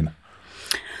supply chaina?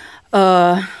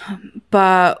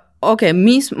 Pa, ok,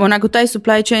 taj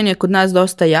supply chain je kod nas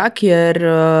dosta jak, jer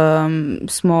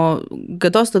smo ga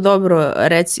dosta dobro,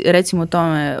 recimo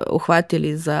tome,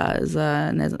 uhvatili za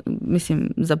ne znam,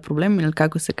 mislim, za problem, ili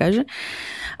kako se kaže.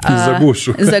 Za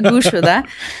gušu. Za gušu, da.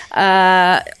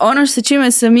 Ono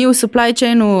čime se mi u supply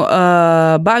chainu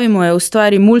bavimo je u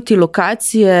stvari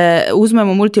multilokacije,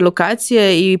 uzmemo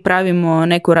multilokacije i pravimo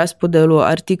neku raspodelu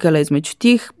artikala između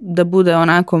tih, da bude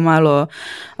onako malo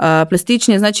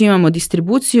plastičnije. Znači imamo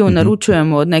distribuciju,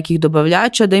 naručujemo od nekih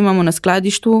dobavljača, da imamo na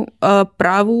skladištu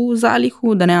pravu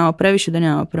zalihu, da nemamo previše, da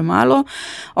nemamo premalo.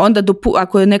 Onda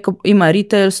ako neko ima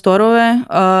retail storove,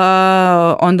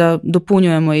 onda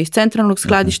dopunjujemo iz centralnog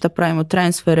skladišta, pravimo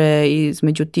transfere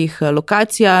između tih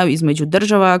lokacija, između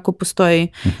država ako postoji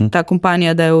ta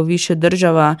kompanija da je u više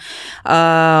država.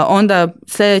 Onda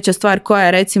sljedeća stvar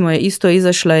koja recimo je isto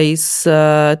izašla iz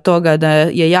toga da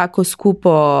je jako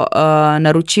skupo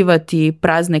naručivati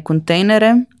prazne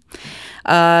kontejnere.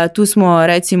 Tu smo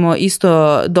recimo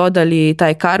isto dodali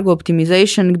taj cargo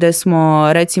optimization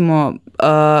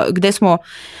gdje smo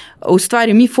u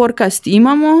stvari mi forecast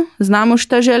imamo, znamo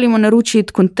šta želimo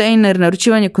naručiti,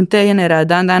 naručivanje kontejnera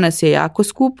dan danas je jako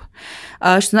skup,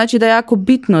 što znači da je jako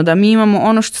bitno da mi imamo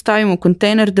ono što stavimo u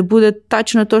kontejner da bude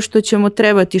tačno to što ćemo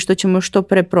trebati, što ćemo što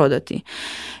pre prodati.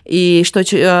 I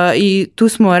tu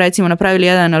smo recimo napravili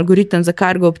jedan algoritam za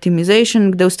cargo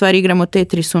optimization gdje u stvari igramo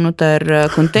Tetris unutar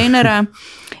kontejnera.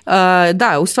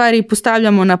 Da, u stvari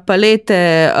postavljamo na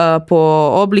palete po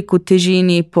obliku,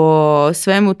 težini, po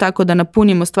svemu, tako da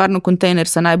napunimo stvarno kontejner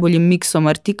sa najboljim miksom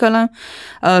artikala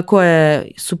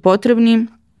koje su potrebni.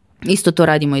 Isto to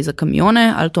radimo i za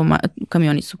kamione, ali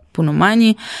kamioni su puno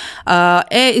manji.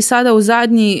 I sada u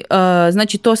zadnji,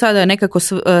 znači to sada nekako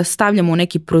stavljamo u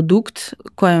neki produkt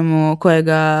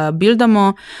kojega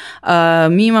buildamo.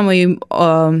 Mi imamo i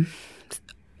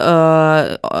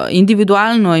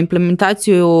individualnu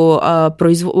implementaciju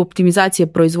optimizacije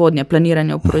proizvodnje,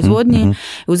 planiranja u proizvodnji.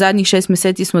 U zadnjih 6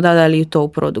 mjeseci smo dodali to u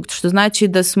produkt, što znači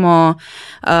da smo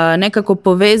nekako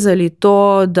povezali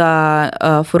to da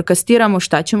forecastiramo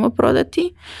šta ćemo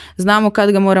prodati, znamo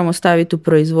kad ga moramo staviti u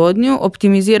proizvodnju,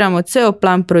 optimiziramo ceo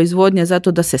plan proizvodnje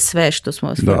zato da se sve što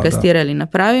smo forecastirali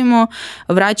napravimo,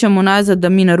 vraćamo nazad da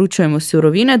mi naručujemo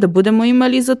sirovine, da budemo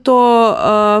imali za to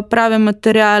prave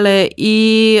materijale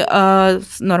i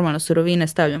normalno sirovine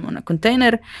stavljamo na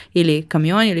kontejner ili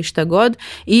kamion ili šta god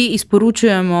i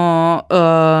isporučujemo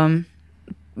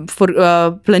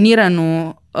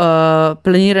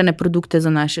planirane produkte za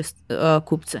naše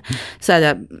kupce.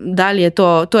 Sada, da li je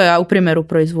to je u primjeru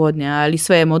proizvodnje, ali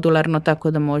sve je modularno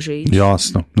tako da može ići.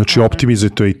 Jasno. Znači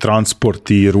optimizujete i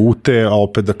transport i rute, a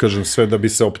opet da kažem sve da bi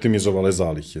se optimizovale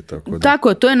zalihe.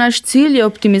 Tako, to je naš cilj, je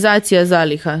optimizacija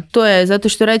zaliha. To je zato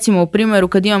što recimo u primjeru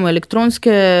kad imamo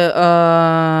elektronske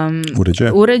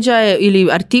uređaje ili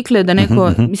artikle da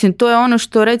neko, mislim to je ono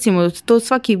što recimo to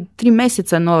svaki 3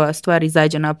 mjeseca nova stvar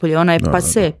izađe napolje, ona je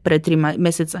pase pre 3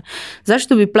 mjeseca.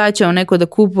 Zašto bi plaćao neko da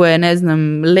kupuje, ne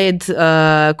znam, led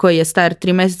koji je star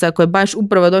 3 mjeseca, koji je baš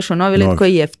upravo došao novi led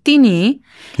koji je jeftiniji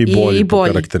i bolji po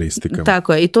karakteristikama.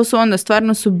 Tako je, i to su onda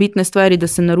stvarno su bitne stvari da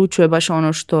se naručuje baš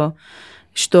ono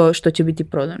što će biti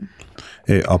prodano.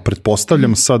 A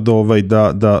pretpostavljam sad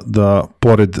da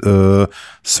pored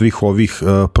svih ovih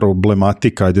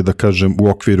problematika, ajde da kažem u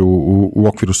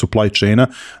okviru supply chaina,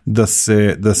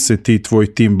 da se ti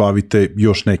tvoj tim bavite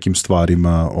još nekim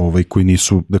stvarima koji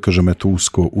nisu, da kažem,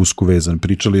 usko vezan.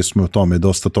 Pričali smo o tome,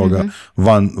 dosta toga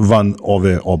van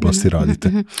ove oblasti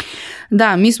radite.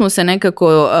 Da, mi smo se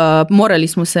nekako, morali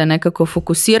smo se nekako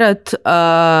fokusirati,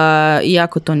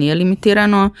 iako to nije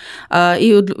limitirano,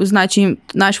 i znači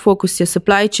naš fokus je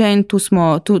supply chain, tu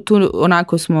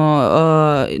onako smo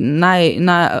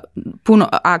puno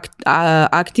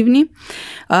aktivni.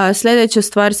 Sljedeća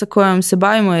stvar sa kojom se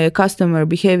bavimo je customer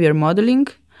behavior modeling,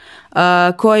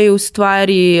 koji u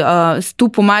stvari tu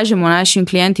pomažemo našim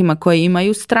klijentima koji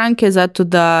imaju stranke zato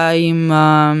da im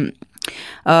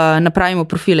napravimo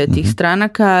profile tih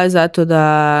stranaka, zato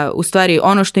da u stvari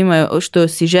ono što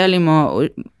si želimo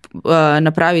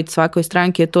napraviti svakoj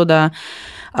stranki je to da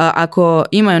ako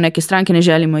imaju neke stranke ne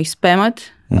želimo ih spamat,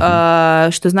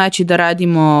 što znači da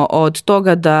radimo od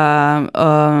toga da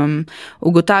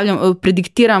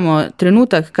prediktiramo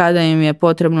trenutak kada im je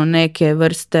potrebno neke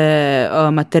vrste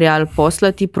materijal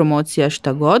poslati, promocija,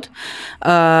 šta god,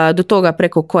 do toga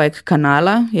preko kojeg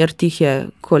kanala, jer tih je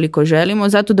koliko želimo,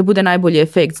 zato da bude najbolji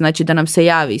efekt, znači da nam se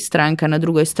javi stranka na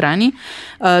drugoj strani,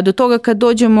 do toga kad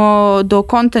dođemo do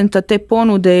kontenta te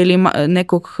ponude ili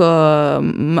nekog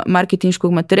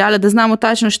marketinškog materijala, da znamo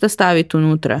tačno šta staviti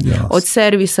unutra, od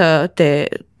servisa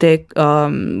te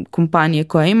kompanije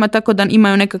koja ima, tako da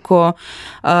imaju nekako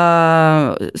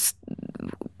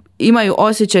imaju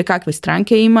osjećaj kakve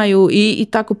stranke imaju i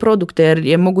tako produkte, jer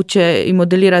je moguće i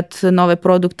modelirati nove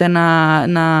produkte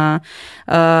na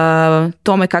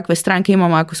tome kakve stranke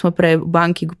imamo. Ako smo pre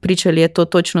banki pričali, je to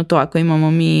točno to. Ako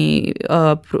imamo mi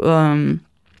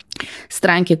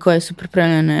stranke koje su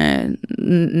pripremljene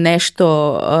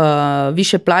nešto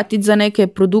više platiti za neke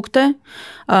produkte,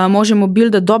 možemo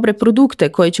buildati dobre produkte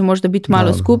koji će možda biti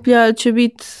malo skuplji, ali će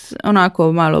biti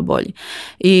onako malo bolji.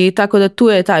 I tako da tu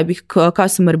je taj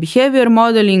customer behavior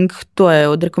modeling, to je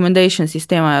od recommendation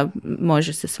sistema,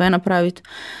 može se sve napraviti.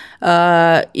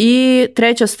 I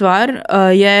treća stvar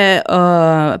je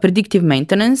predictive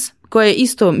maintenance, koje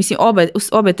isto, mislim,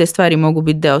 obe te stvari mogu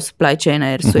biti deo supply chaina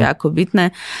jer su jako bitne.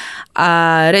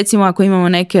 A recimo ako imamo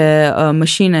neke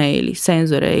mašine ili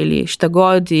senzore ili šta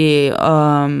god i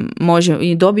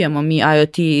dobijamo mi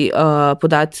IoT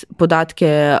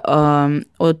podatke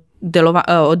od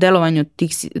o delovanju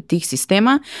tih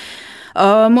sistema.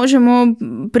 Možemo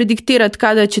prediktirati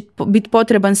kada će biti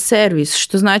potreban servis,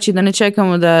 što znači da ne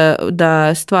čekamo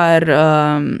da stvar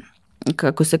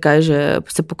kako se kaže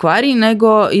se pokvari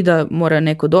i da mora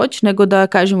neko doći, nego da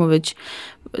kažemo već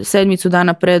 7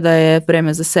 dana predaje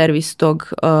preme za servis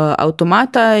tog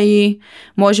automata i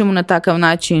možemo na takav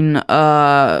način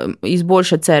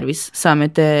izboljšati servis same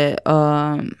te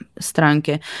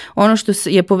stranke. Ono što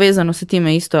je povezano sa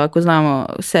time isto, ako znamo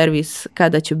servis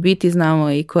kada će biti,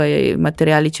 znamo i koji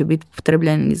materijali će biti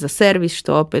potrebljeni za servis,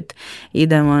 što opet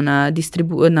idemo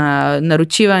na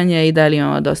naručivanje i dalje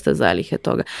imamo dosta zalihe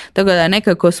toga. Tako da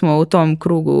nekako smo u tom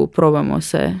krugu, probamo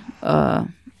se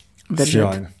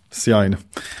držati. Sjajno.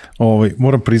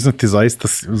 Moram priznati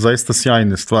zaista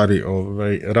sjajne stvari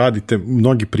radite.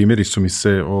 Mnogi primjeri su mi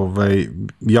se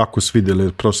jako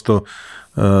svidjeli, prosto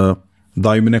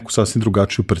daju mi neku sasvim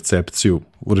drugačiju percepciju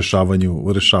u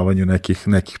rešavanju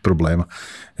nekih problema.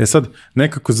 Sad,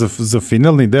 nekako za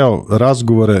finalni deo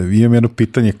razgovora imam jedno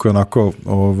pitanje koje onako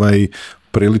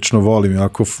prilično volim,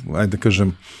 onako, ajde da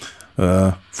kažem,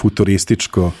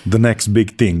 futurističko, the next big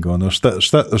thing,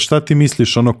 šta ti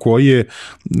misliš, koji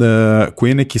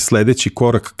je neki sledeći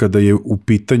korak kada je u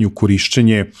pitanju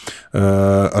korišćenje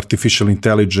artificial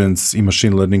intelligence i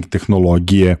machine learning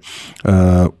tehnologije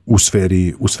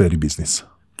u sferi biznisa?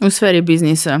 U sferi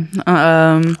biznisa.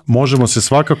 Možemo se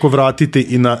svakako vratiti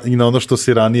i na ono što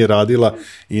si ranije radila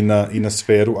i na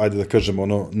sferu, ajde da kažem,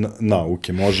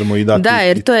 nauke. Možemo i dati... Da,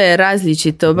 jer to je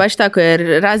različito. Baš tako,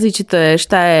 jer različito je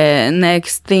šta je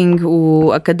next thing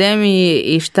u akademiji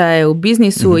i šta je u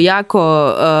biznisu.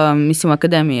 Jako, mislim,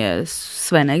 akademija je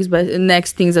sve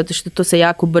next thing, zato što to se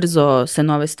jako brzo se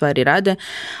nove stvari rade.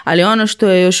 Ali ono što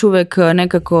je još uvek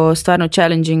nekako stvarno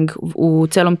challenging u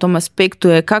celom tom aspektu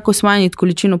je kako smanjiti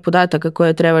količinu podataka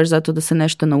koje trebaš zato da se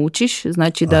nešto naučiš,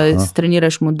 znači da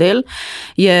treniraš model,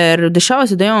 jer dešava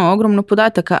se da imamo ogromno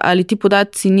podataka, ali ti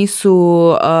podaci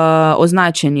nisu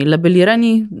označeni,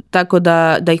 labelirani, tako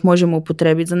da ih možemo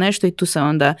upotrebiti za nešto i tu se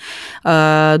onda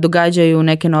događaju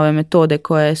neke nove metode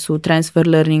koje su transfer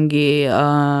learning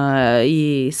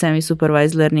i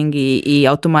semi-supervised learning i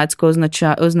automatsko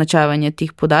označavanje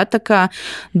tih podataka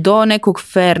do nekog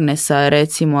fairnessa,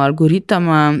 recimo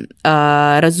algoritama,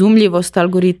 razumljivost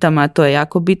algoritama, to je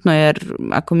jako bitno jer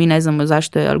ako mi ne znamo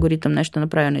zašto je algoritam nešto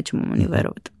napravio, nećemo mu ni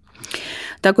verovati.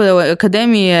 Tako da u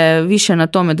akademiji je više na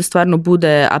tome da stvarno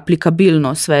bude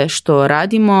aplikabilno sve što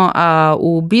radimo, a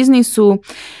u biznisu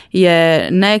je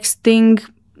next thing,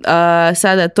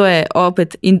 sada to je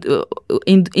opet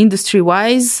industry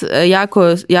wise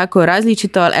jako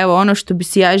različito, ali evo ono što bi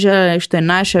si ja željela, što je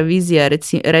naša vizija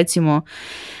recimo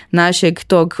našeg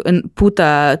tog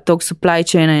puta, tog supply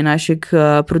chaina i našeg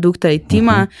produkta i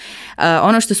tima,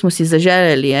 ono što smo si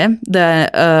zaželjeli je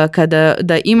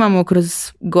da imamo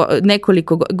kroz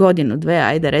nekoliko godinu, 2,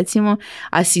 ajde recimo,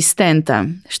 asistenta,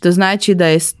 što znači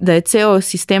da je ceo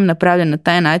sistem napravljen na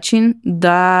taj način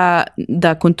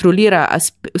da kontrolira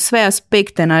sve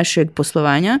aspekte našeg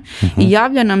poslovanja i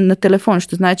javlja nam na telefon,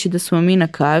 što znači da smo mi na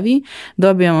kavi,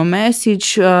 dobijamo message,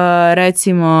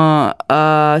 recimo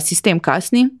sistem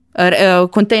kasni,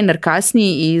 kontejner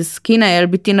kasni iz Kine, jer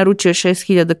bi ti naručio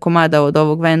 6.000 komada od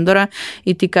ovog vendora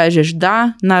i ti kažeš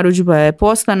da, narudžba je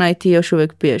poslana i ti još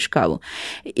uvijek piješ kavu.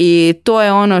 I to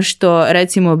je ono što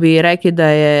recimo bi rekli da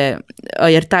je,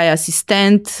 jer taj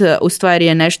asistent u stvari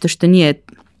je nešto što nije,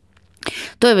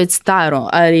 to je već staro,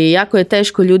 ali jako je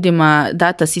teško ljudima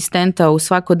dati asistenta u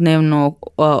svakodnevnu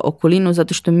okolinu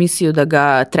zato što misliju da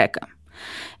ga treka.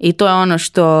 I to je ono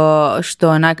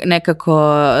što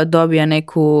nekako dobija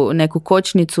neku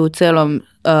kočnicu u celom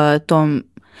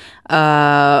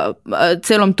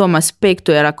tom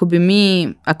aspektu, jer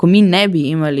ako mi ne bi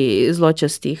imali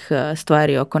zločastih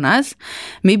stvari oko nas,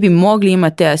 mi bi mogli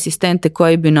imati te asistente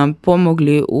koji bi nam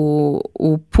pomogli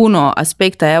u puno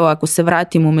aspekta. Evo, ako se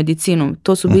vratimo u medicinu,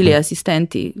 to su bili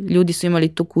asistenti, ljudi su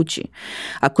imali tu kući.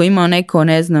 Ako imao neko,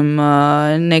 ne znam,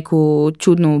 neku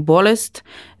čudnu bolest,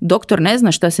 doktor ne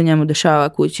zna šta se njemu dešava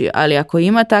kući, ali ako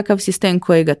ima takav sistem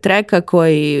koji ga treka,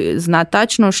 koji zna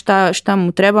tačno šta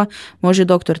mu treba, može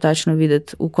doktor tačno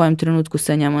vidjeti u kojem trenutku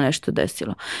se njemu nešto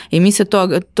desilo. I mi se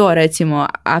to recimo,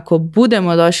 ako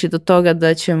budemo došli do toga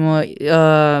da ćemo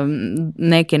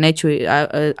neke, neću, I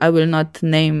will not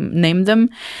name them,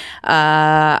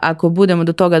 ako budemo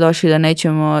do toga došli da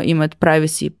nećemo imati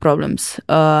privacy problems,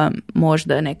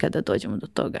 možda nekada dođemo do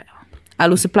toga.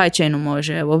 Ali u supply chainu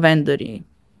može, evo, vendori,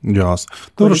 Jasno.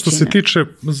 Dobro, što se tiče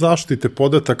zaštite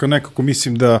podataka, nekako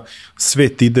mislim da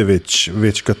svet ide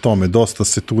već ka tome, dosta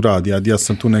se tu radi. Ja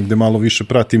sam tu negde malo više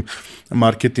pratim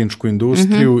marketinšku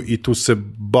industriju i tu se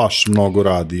baš mnogo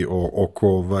radi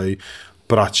oko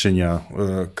praćenja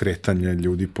kretanja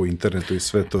ljudi po internetu i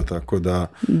sve to, tako da...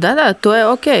 Da, to je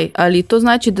ok, ali to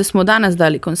znači da smo danas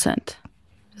dali consent.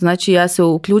 Znači ja se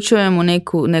uključujem u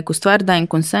neku stvar, dajem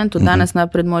consent, od danas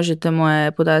napred možete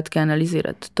moje podatke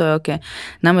analizirati. To je ok.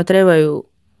 Nama trebaju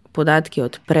podatke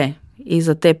od pre. I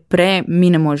za te pre mi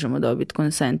ne možemo dobiti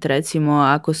consent. Recimo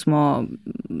ako smo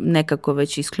nekako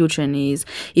već isključeni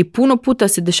i puno puta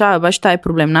se dešava baš taj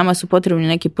problem. Nama su potrebni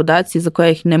neki podaci za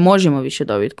koje ih ne možemo više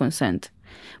dobiti consent.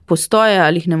 Postoje,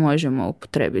 ali ih ne možemo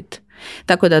upotrebiti.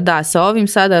 Tako da, sa ovim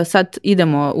sad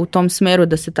idemo u tom smeru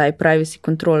da se taj privacy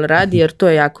control radi, jer to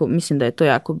je mislim da je to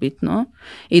jako bitno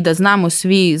i da znamo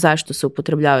svi zašto se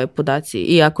upotrebljavaju podaci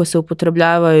i ako se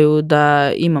upotrebljavaju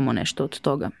da imamo nešto od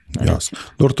toga. Jasno.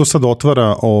 Dobro, to sad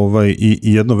otvara i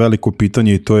jedno veliko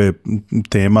pitanje i to je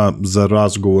tema za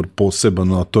razgovor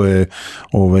poseban, a to je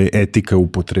etika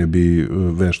upotrebi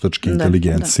veštačke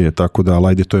inteligencije, tako da,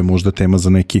 ajde, to je možda tema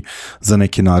za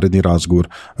neki naredni razgovor.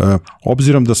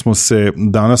 Obzirom da smo se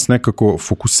danas nekako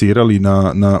fokusirali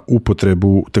na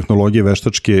upotrebu tehnologije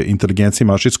veštačke inteligencije i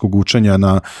mašinskog učenja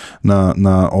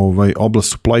na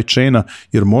oblast supply chaina,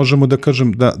 jer možemo da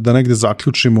kažem da negde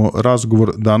zaključimo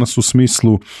razgovor danas u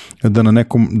smislu da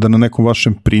na nekom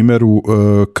vašem primjeru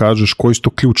kažeš koji su to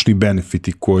ključni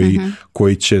benefiti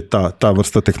koji će ta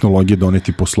vrsta tehnologije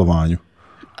doneti poslovanju.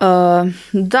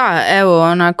 Da, evo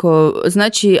onako,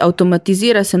 znači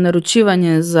automatizira se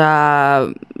naručivanje za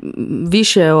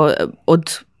više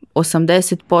od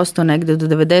 80%, negdje do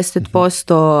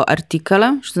 90%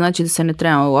 artikala, što znači da se ne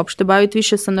trebamo uopšte baviti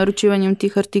više sa naručivanjem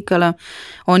tih artikala.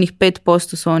 Onih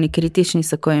 5% su oni kritični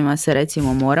sa kojima se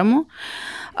recimo moramo.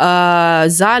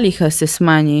 Zaliha se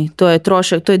smanji, to je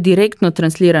trošak, to je direktno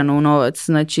translirano u novac,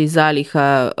 znači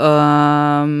zaliha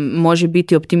može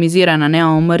biti optimizirana,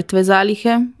 nemamo mrtve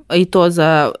zalihe i to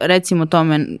za recimo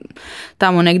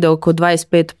tamo negdje oko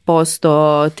 25%,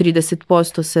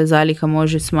 30% se zaliha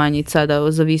može smanjiti,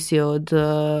 sada zavisi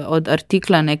od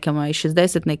artikla, nekima i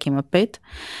 60, nekima 5%.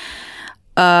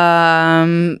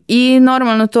 I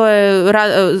normalno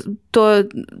to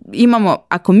imamo,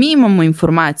 ako mi imamo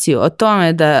informaciju o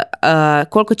tome da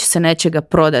koliko će se nečega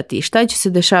prodati i šta će se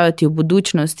dešavati u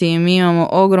budućnosti, mi imamo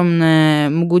ogromne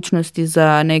mogućnosti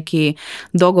za neki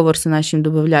dogovor sa našim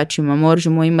dobavljačima,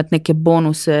 možemo imati neke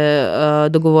bonuse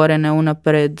dogovorene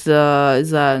unapred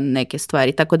za neke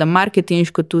stvari, tako da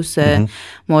marketinško tu se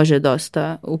može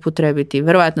dosta upotrebiti.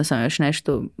 Vjerojatno sam još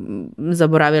nešto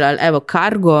zaboravila, ali evo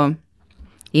Cargo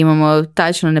imamo,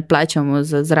 tačno ne plaćamo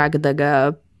za zrak da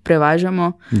ga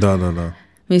prevažamo. Da.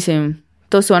 Mislim,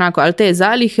 to su onako, ali te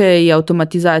zalihe i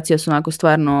automatizacija su onako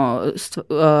stvarno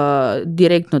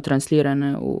direktno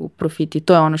translirane u profit i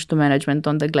to je ono što management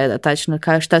onda gleda, tačno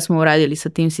šta smo uradili sa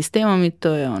tim sistemom i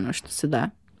to je ono što se da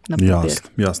na papir.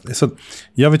 Jasno. Sad,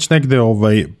 ja već negde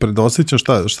predosjećam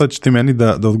šta će ti meni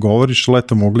da odgovoriš, ali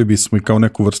eto, mogli bismo i kao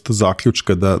neku vrstu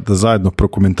zaključka da zajedno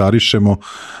prokomentarišemo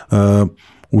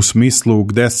u smislu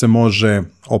gde se može,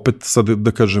 opet sad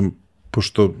da kažem,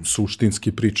 pošto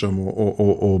suštinski pričamo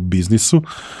o biznisu,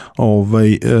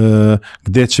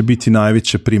 gde će biti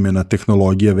najveća primjena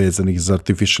tehnologija vezanih za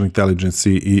artificial intelligence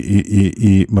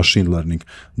i machine learning.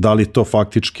 Da li je to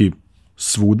faktički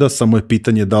svuda, samo je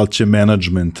pitanje da li će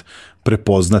management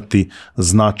prepoznati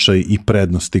značaj i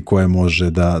prednosti koje može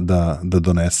da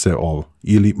donese ovo.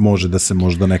 Ili može da se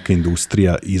možda neka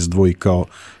industrija izdvoji kao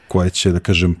koja će, da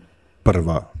kažem,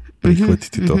 prva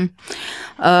prihvatiti to.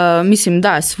 Mislim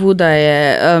da, svuda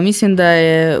je, mislim da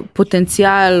je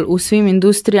potencijal u svim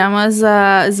industrijama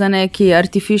za neki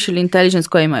artificial intelligence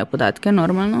koji imaju podatke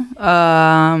normalno.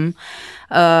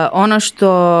 Ono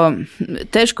što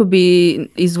teško bi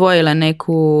izdvojila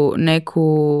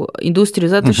neku industriju,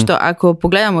 zato što ako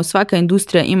pogledamo, svaka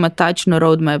industrija ima tačno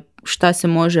roadmap šta se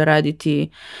može raditi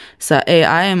sa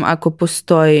AI-em ako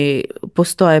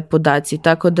postoje podaci.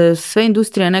 Tako da sve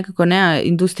industrije, nekako nema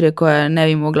industrije koja ne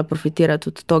bi mogla profitirati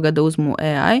od toga da uzmu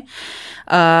AI.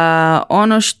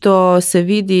 Ono što se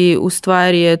vidi u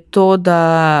stvari je to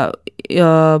da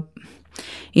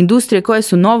industrije koje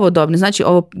su novodobne, znači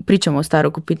ovo pričamo o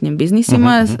starokopitnim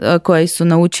biznisima koji su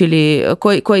naučili,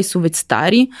 koji su već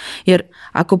stari, jer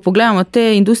ako pogledamo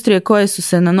te industrije koje su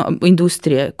se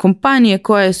kompanije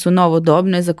koje su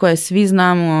novodobne, za koje svi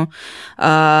znamo,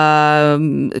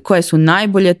 koje su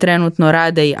najbolje trenutno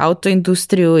rade i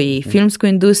autoindustriju i filmsku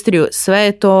industriju, sve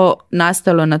je to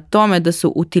nastalo na tome da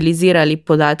su utilizirali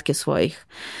podatke svojih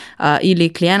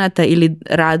ili klijenata ili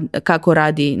kako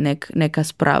radi neka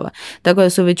sprava. Tako da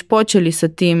su već počeli sa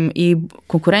tim i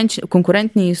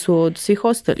konkurentniji su od svih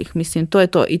ostalih. Mislim, to je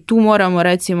to. I tu moramo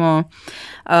recimo,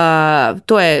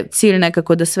 to je cilj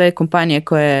nekako da sve kompanije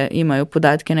koje imaju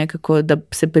podatke nekako da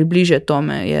se približe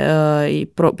tome i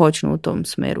počnu u tom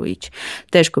smeru ići.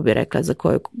 Teško bi rekla za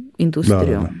koju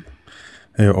industriju. Da.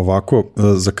 Ovako,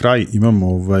 za kraj imam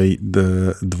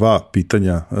dva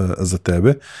pitanja za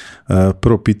tebe.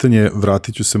 Prvo pitanje,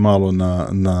 vratit ću se malo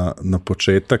na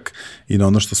početak i na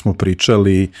ono što smo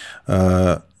pričali,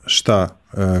 šta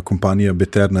kompanija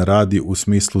Beterna radi u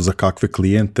smislu za kakve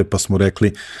klijente, pa smo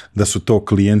rekli da su to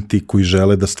klijenti koji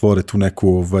žele da stvore tu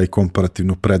neku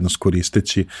komparativnu prednost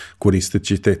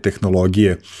koristeći te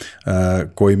tehnologije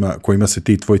kojima se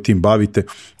ti i tvoj tim bavite.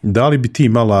 Da li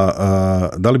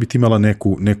bi ti imala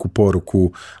neku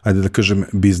poruku, ajde da kažem,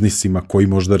 biznisima koji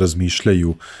možda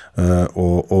razmišljaju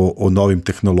o novim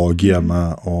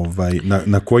tehnologijama,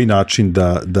 na koji način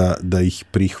da ih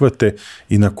prihvate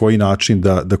i na koji način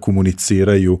da komuniciraju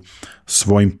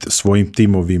svojim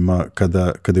timovima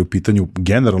kada je u pitanju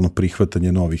generalno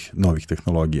prihvatanje novih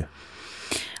tehnologija?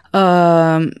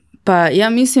 Pa ja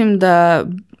mislim da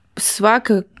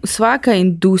svaka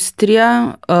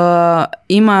industrija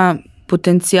ima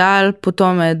potencijal po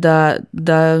tome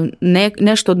da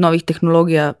nešto od novih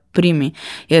tehnologija primi,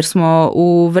 jer smo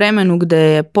u vremenu gdje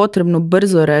je potrebno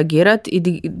brzo reagirati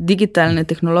i digitalne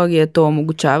tehnologije to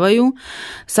omogućavaju.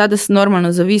 Sada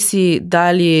normalno zavisi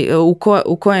da li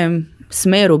u kojem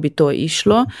smeru bi to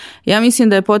išlo. Ja mislim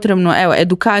da je potrebno,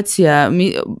 edukacija,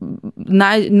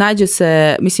 nađe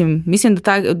se, mislim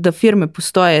da firme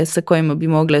postoje sa kojima bi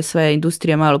mogle sve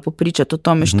industrije malo popričati o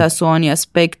tome šta su oni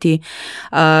aspekti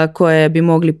koje bi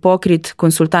mogli pokriti.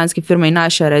 Konsultantske firme i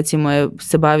naša recimo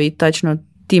se bavi tačno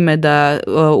time da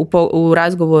u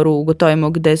razgovoru ugotovimo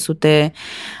gdje su te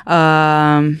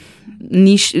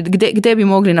gdje bi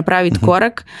mogli napraviti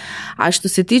korak, a što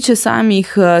se tiče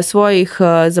samih svojih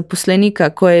zaposlenika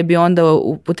koje bi onda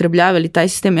upotrebljavali taj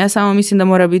sistem, ja samo mislim da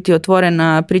mora biti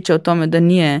otvorena priča o tome da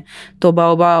nije to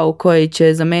bao koji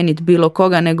će zameniti bilo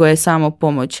koga, nego je samo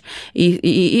pomoć.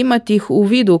 I imati ih u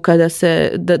vidu kada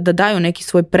da daju neki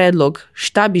svoj predlog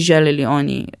šta bi željeli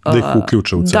oni. Da ih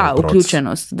uključe u cijeli proces.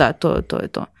 Uključenost, da, to je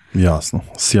to. Jasno,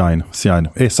 sjajno.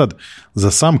 Sad,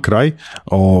 za sam kraj,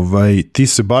 ti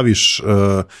se baviš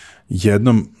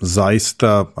jednom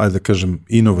zaista, ajde da kažem,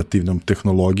 inovativnom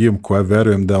tehnologijom koja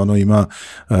verujem da ono ima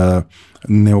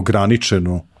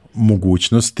neograničenu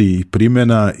mogućnosti i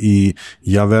primjena i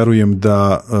ja verujem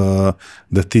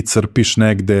da ti crpiš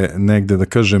negde da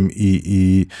kažem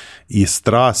i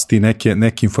strast i neke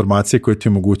informacije koje ti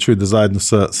omogućuju da zajedno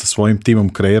sa svojim timom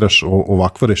kreiraš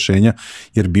ovakva rešenja,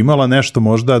 jer bi imala nešto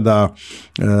možda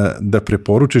da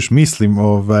preporučiš.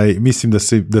 Mislim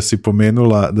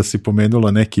da si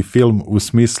pomenula neki film u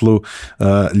smislu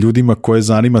ljudima koje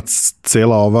zanima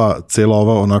cela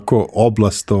ova onako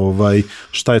oblast,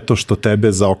 šta je to što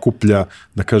tebe zaokuplja,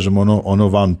 da kažem, ono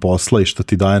van posla i što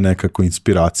ti daje nekako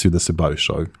inspiraciju da se baviš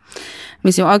ovim.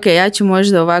 Mislim, ja ću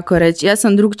možda ovako reći, ja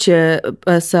sam drugčije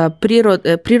sa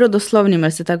prirodoslovnim,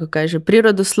 jer se tako kaže,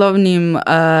 prirodoslovnim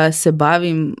se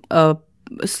bavim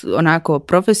onako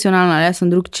profesionalno, ali ja sam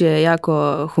drugčije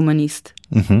jako humanist.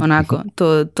 Onako,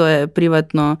 to je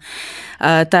privatno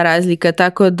ta razlika,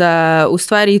 tako da u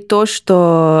stvari to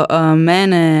što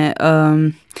mene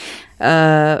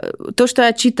to što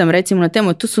ja čitam recimo na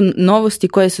temu, to su novosti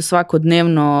koje se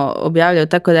svakodnevno objavljaju,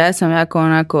 tako da ja sam jako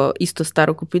onako isto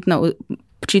starokopitna,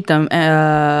 čitam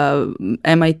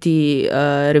MIT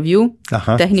review,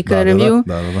 technical review.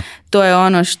 Da. To je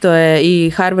ono što je i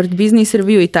Harvard Business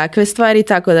Review i takve stvari,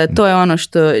 tako da to je ono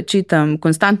što čitam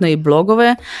konstantno i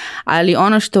blogove, ali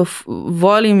ono što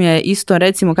volim je isto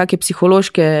recimo kakve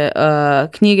psihološke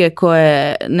knjige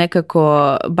koje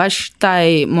nekako baš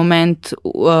taj moment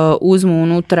uzmu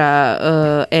unutra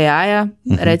AI-a,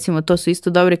 recimo to su isto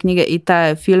dobre knjige i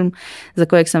taj film za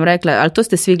kojeg sam rekla, ali to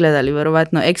ste svi gledali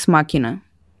verovatno, Ex Machina.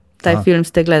 Taj film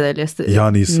ste gledali?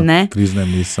 Ja nisam, priznajem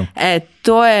nisam.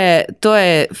 To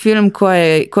je film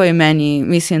koji meni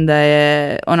mislim da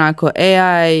je onako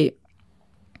AI.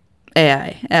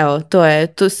 Evo, to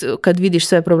kad vidiš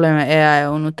sve probleme AI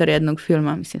unutar jednog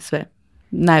filma, mislim sve.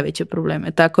 najveće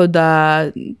probleme. Tako da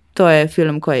to je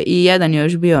film koji i jedan je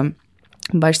još bio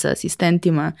baš sa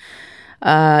asistentima,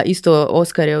 isto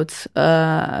Oscarijevc,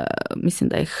 mislim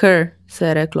da je Her se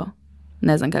je reklo,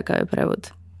 ne znam kakav je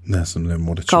prevod. Ne znam, ne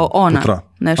morat ću. Kao ona,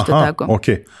 nešto tako. Ok,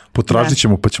 potražit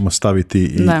ćemo pa ćemo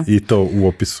staviti i to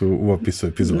u opisu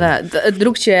epizode. Da,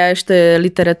 drugčije je što je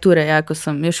literatura, jako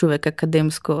sam još uvijek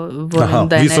akademsko, volim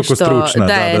da je nešto, stručna,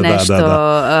 da je nešto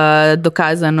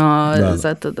dokazano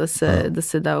zato da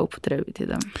se da upotrebiti.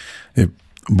 Da.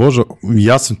 Božo,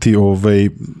 ja sam ti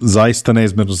zaista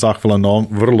neizmjerno zahvalan na ovom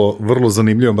vrlo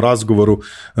zanimljivom razgovoru.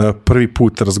 Prvi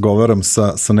put razgovaram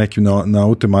sa nekim na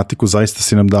ovu tematiku, zaista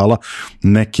si nam dala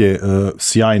neke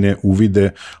sjajne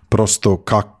uvide, prosto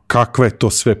kakva je to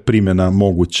sve primjena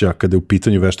moguća kada je u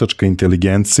pitanju veštačka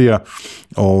inteligencija.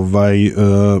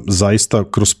 Zaista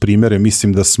kroz primjere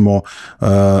mislim da smo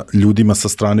ljudima sa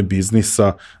strane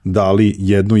biznisa dali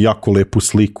jednu jako lepu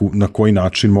sliku na koji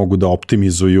način mogu da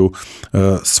optimizuju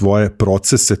svoje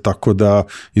procese, tako da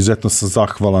izuzetno sam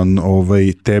zahvalan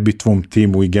tebi, tvom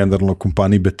timu i generalno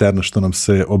kompaniji Beterna što nam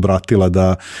se obratila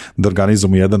da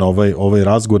organizujemo jedan ovaj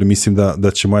razgovor i mislim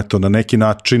da ćemo na neki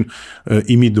način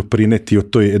i mi doprineti o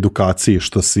toj edukaciji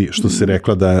što si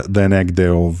rekla da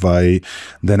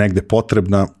je negde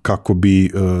potrebna kako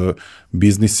bi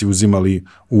biznisi uzimali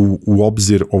u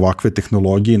obzir ovakve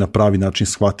tehnologije i na pravi način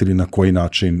shvatili na koji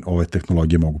način ove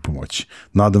tehnologije mogu pomoći.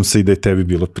 Nadam se i da je tebi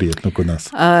bilo prijatno kod nas.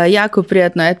 Jako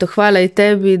prijatno. Eto, hvala i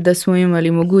tebi da smo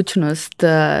imali mogućnost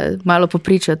malo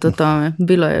popričati o tome.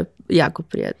 Bilo je jako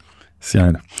prijatno.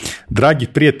 Sjajno. Dragi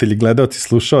prijatelji, gledaoci,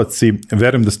 slušaoci,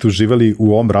 verujem da ste uživali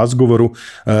u ovom razgovoru.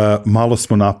 Malo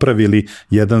smo napravili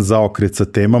jedan zaokret sa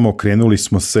temama, okrenuli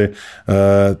smo se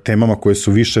temama koje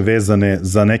su više vezane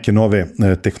za neke nove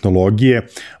tehnologije.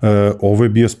 Ovo je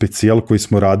bio specijal koji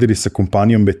smo radili sa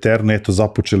kompanijom Beterna,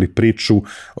 započeli priču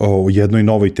o jednoj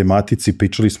novoj tematici,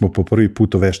 pričali smo po prvi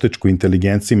put o veštačkoj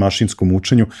inteligenciji, mašinskom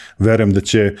učenju. Verujem da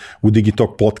će u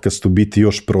Digitalk podcastu biti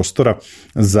još prostora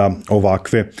za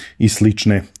ovakve i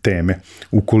slične teme.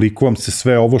 Ukoliko vam se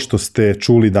sve ovo što ste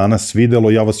čuli danas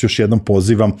videlo, ja vas još jednom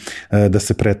pozivam da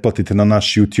se pretplatite na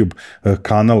naš YouTube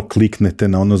kanal, kliknete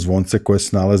na ono zvonce koje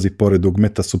se nalazi pored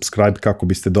dugmeta subscribe kako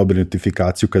biste dobili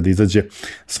notifikaciju kada izađe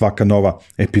svaka nova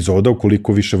epizoda.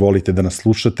 Ukoliko više volite da nas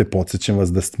slušate, podsjećam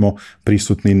vas da smo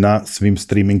prisutni na svim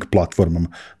streaming platformama.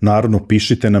 Naravno,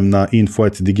 pišite nam na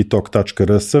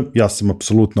info@digitalk.rs, ja sam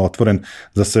apsolutno otvoren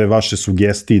za sve vaše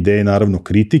sugestije, ideje, naravno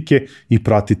kritike i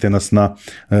pratite nas na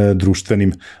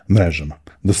društvenim mrežama.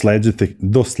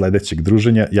 Do sledećeg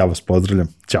druženja, ja vas pozdravljam.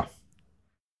 Ćao!